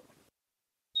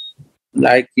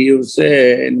like you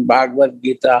say in Bhagavad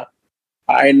Gita,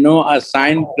 I know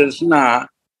assign Krishna,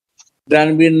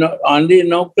 then we only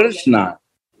know Krishna.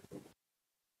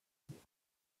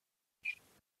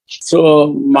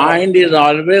 So mind is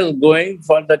always going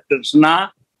for the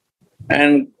Krishna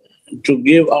and to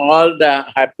give all the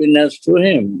happiness to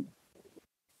him.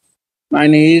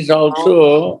 And he is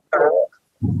also,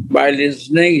 by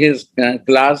listening his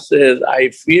classes, I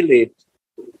feel it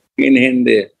in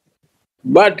Hindi.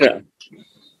 But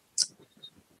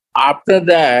after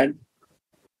that,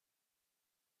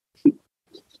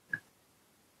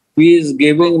 he is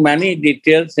giving many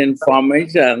details,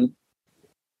 information,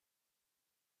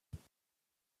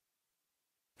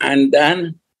 and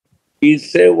then he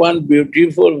say one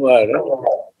beautiful word.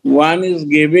 One is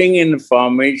giving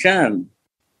information,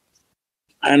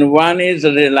 and one is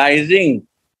realizing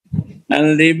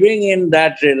and living in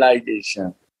that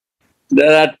realization.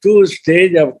 There are two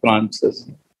stages of consciousness.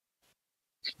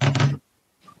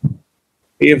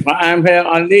 If I am here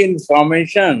only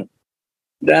information,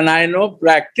 then I know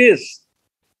practice,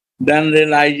 then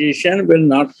realization will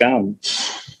not come.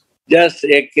 Just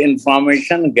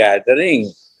information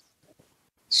gathering.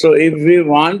 So if we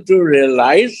want to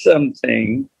realize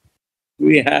something,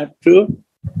 we have to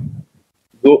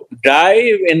go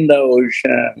dive in the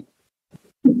ocean.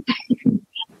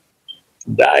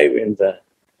 Dive in the...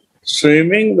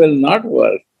 Swimming will not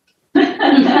work.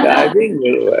 Diving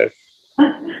will work.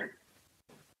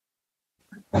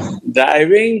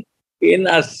 Diving in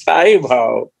a Sai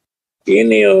Bhav,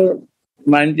 in your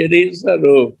Manjari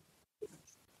Sarup,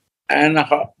 and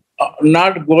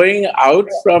not going out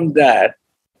from that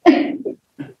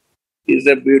is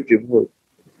a beautiful.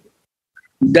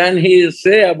 Then he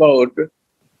say about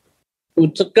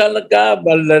Utkal ka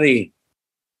Ballari.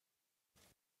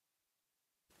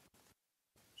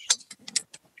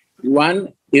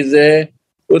 One is a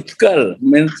Utkal,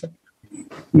 means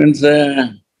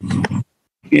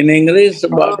in English,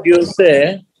 what you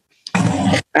say,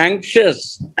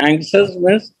 anxious. Anxious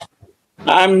means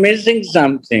I'm missing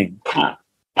something.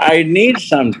 I need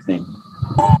something.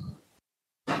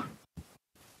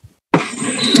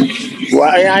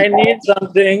 Why I need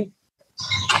something?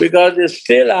 Because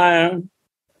still I am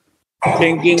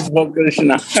thinking for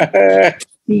Krishna.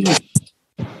 Still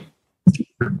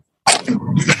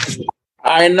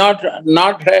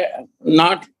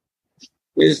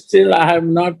I have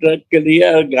not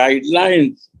clear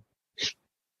guidelines.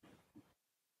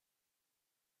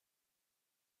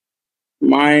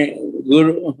 My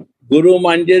Guru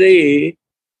Manjari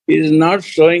is not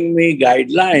showing me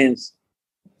guidelines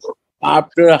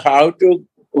after how to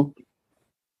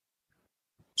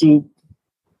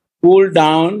cool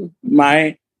down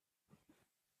my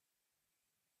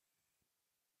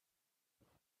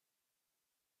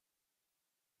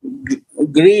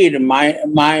greed, my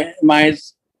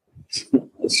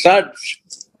search.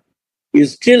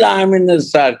 Still I am in the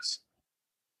search.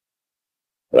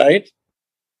 Right?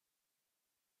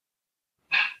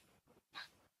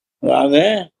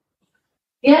 Radha?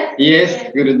 Yes.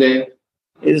 Yes, Gurudev.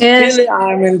 Still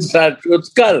I am in search.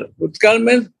 Utkal. Utkal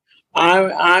means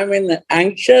I'm in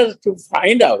anxious to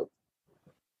find out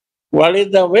what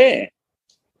is the way.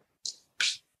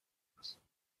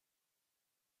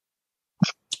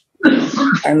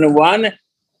 And one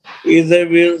is a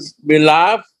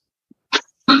beloved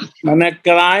and a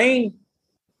crying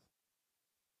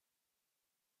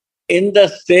in the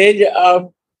stage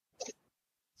of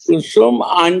Kusum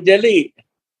Anjali.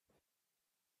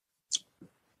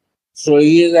 So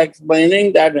he is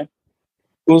explaining that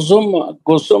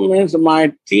Kusum means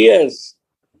my tears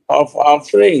of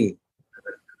offering.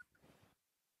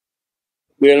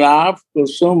 Beloved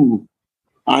Kusum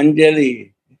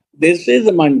Anjali. This is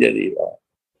Manjari,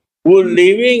 who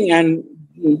living and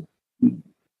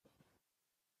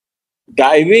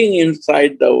diving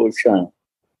inside the ocean.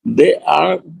 They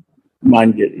are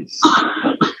Manjaris.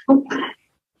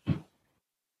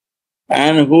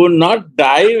 And who not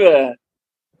dive,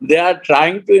 they are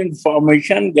trying to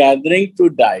information gathering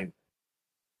to dive.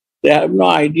 They have no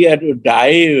idea to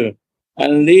dive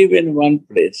and live in one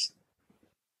place.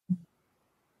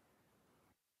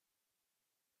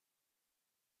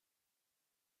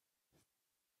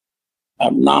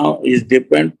 And now is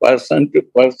different person to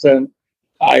person.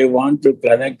 I want to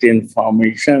collect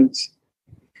informations.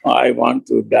 I want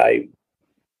to dive.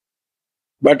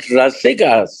 But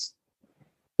Rasikas,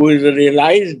 who is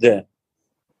realized,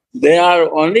 they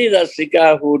are only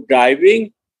Rasika who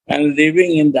diving and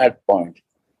living in that point.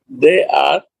 They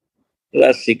are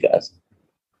Rasikas.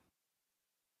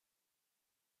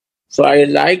 So I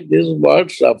like these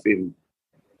words of him.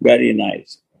 Very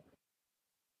nice.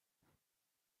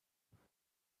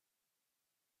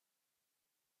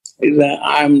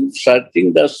 I'm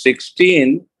searching the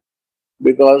 16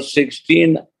 because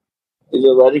 16 is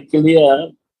a very clear.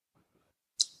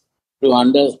 to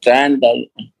understand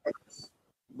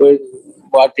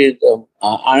what is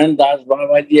Anandas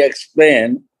Babaji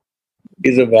explained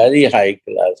is a very high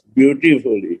class,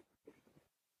 beautifully.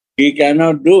 He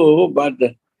cannot do, but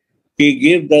he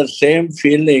gives the same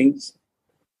feelings.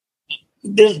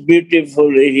 This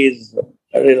beautifully his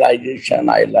realization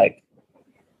I like.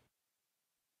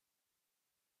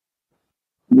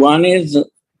 One is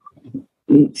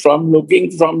from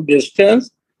looking from distance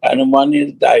and one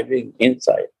is diving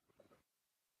inside.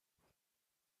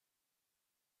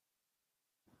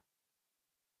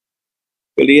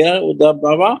 Clear, Uddhav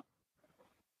Baba?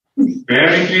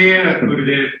 Very clear,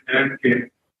 Gurudev, very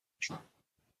clear.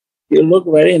 You look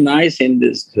very nice in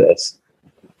this dress.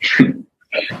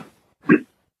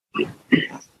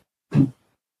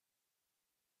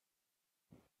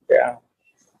 Yeah.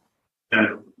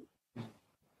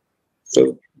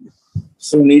 So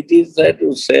Suniti said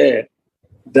to say,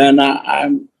 then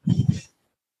I'm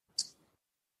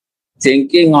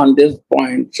thinking on this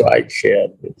point, so I share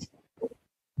this.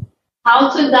 How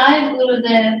to dive,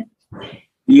 Gurudev?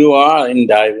 You are in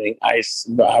diving.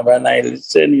 When I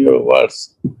listen your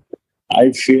words,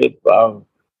 I feel proud.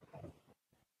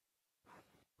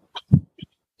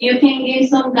 You can give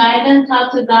some guidance how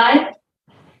to dive?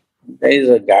 There is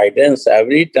a guidance.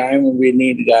 Every time we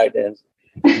need guidance.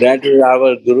 That is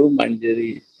our Guru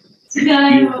Manjari.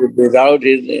 Without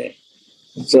his...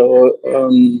 So,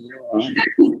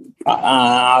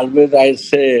 always I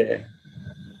say,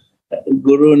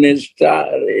 Guru Nishtha,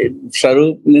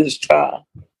 Sarup Nishtha,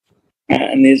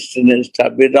 and Isht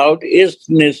Nishtha. Without Isht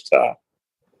Nishtha,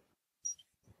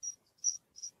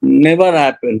 never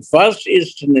happen. First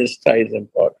Isht Nishtha is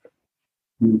important.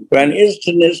 When Isht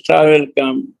Nishtha will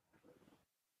come,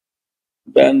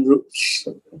 then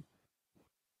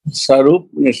Sarup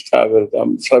Nishtha will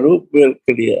come. Sarup will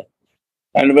clear.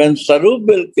 And when Sarup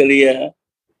will clear,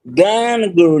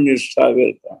 then Guru Nishtha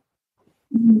will come.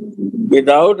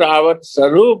 Without our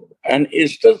Sarup and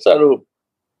Ishta Sarup,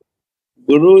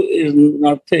 Guru is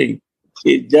nothing.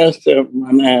 It's just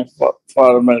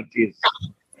formalities.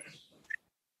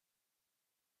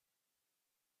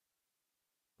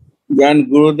 When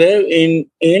Gurudev in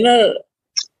inner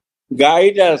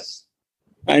guide us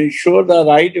and show the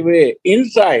right way,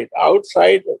 inside,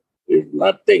 outside is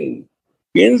nothing.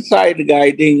 Inside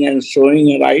guiding and showing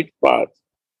a right path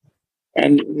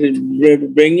and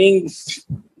bringing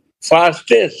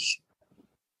fastest.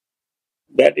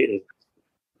 That is.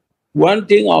 One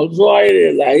thing also I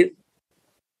realized,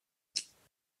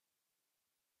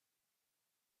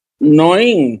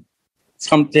 knowing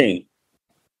something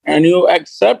and you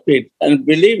accept it and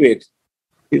believe it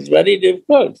is very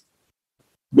difficult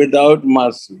without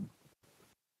mercy.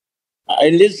 I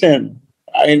listen.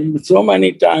 So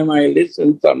many times I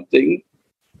listen something,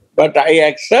 but I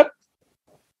accept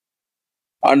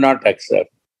or not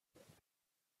accept.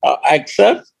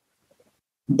 Accept,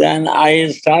 then I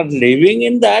start living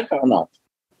in that or not.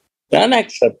 Then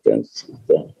acceptance is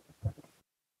there.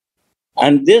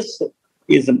 And this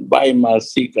is by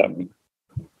mercy coming.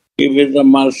 If the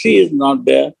mercy is not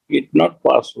there, it's not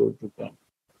possible to come.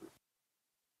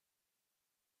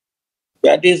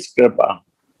 That is Kripa.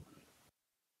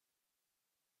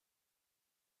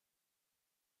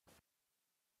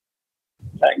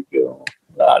 Thank you.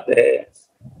 Radha.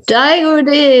 Jai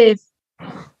Gurudev.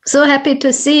 So happy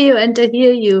to see you and to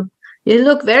hear you. You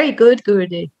look very good,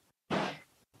 Gurudev.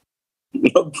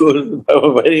 Look good,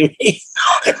 very weak.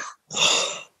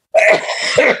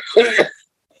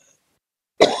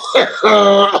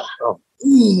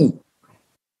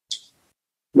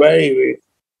 Very weak.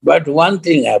 But one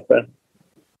thing happened.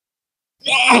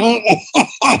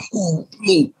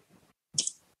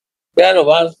 There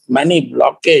was many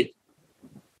blockage.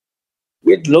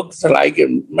 It looks like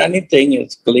many things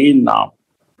is clean now.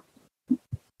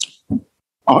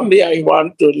 Only I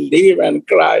want to leave and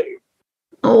cry.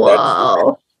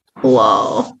 Wow.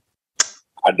 Wow.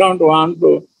 I don't want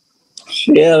to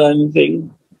share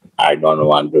anything. I don't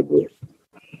want to do it.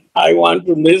 I want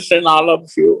to listen all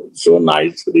of you. So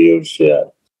nicely you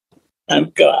share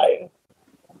and cry.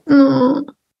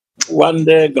 One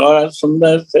day Gaura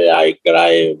Sundar say, I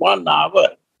cry 1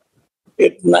 hour.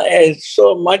 It's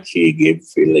so much he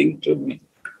gives feeling to me.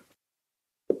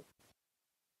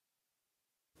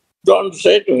 Don't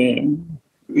say to him,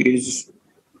 he's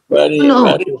very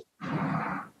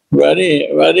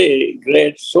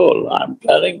great soul, I'm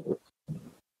telling you.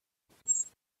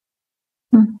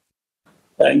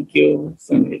 Thank you,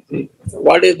 Sudhanidhi.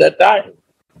 What is the time?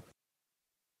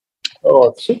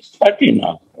 Oh, 6:30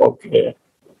 now. Okay.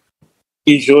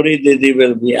 Kishori Didi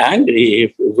will be angry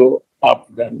if you go up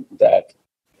than that.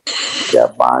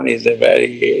 Japan is a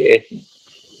very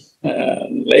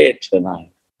late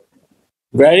tonight.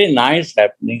 Very nice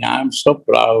happening. I'm so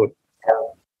proud.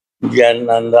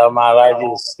 Jananda Maharaj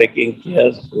is taking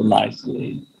care so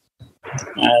nicely.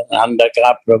 And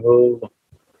Andaka Prabhu,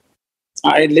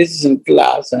 I listen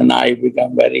class and I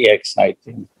become very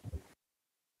exciting.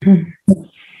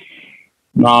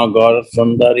 Now Gaurav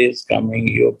Sundar is coming,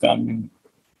 you're coming.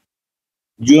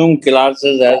 Zoom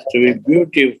classes has to be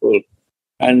beautiful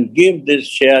and give this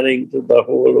sharing to the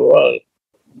whole world.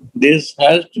 This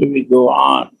has to be go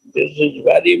on. This is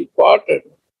very important.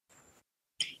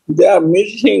 They are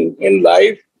missing in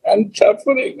life and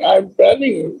suffering, I'm telling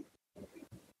you.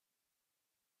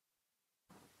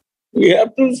 We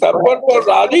have to suffer for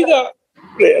Radhika,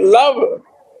 love.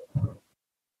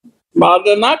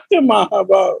 Madhanakya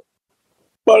Mahabhav.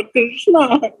 For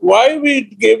Krishna, why we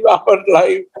give our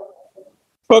life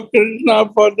for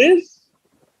Krishna for this?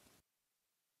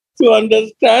 To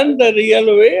understand the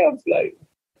real way of life.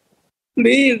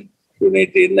 Please,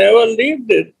 Suniti, never leave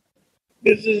this.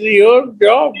 This is your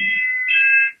job.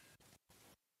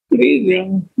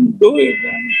 Please, do it.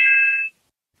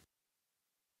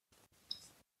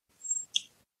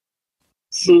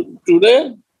 So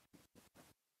today,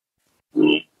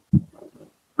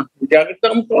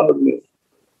 Jagatam called me.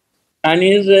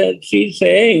 And she's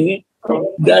saying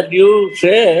that you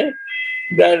say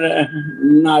that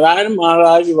Narayan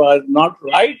Maharaj was not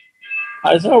right.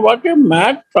 I said, what a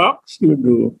mad talks you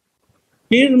do.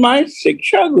 He is my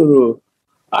Siksha Guru.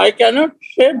 I cannot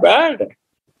say bad.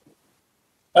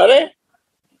 Are?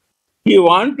 He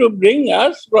wants to bring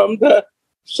us from the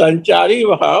Sanchari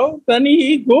Bhav, then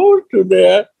he goes to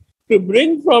there to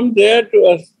bring from there to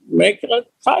us, make us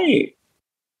high.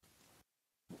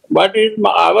 But is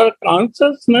our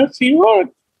consciousness he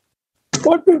works.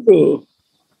 What to do?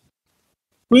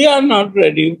 We are not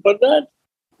ready for that.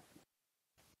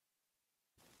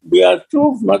 We are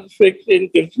too much fixed in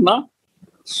Krishna.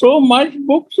 So much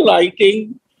books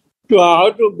writing to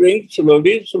how to bring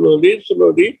slowly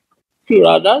to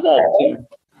Radha.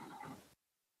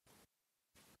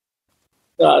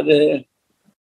 Radha.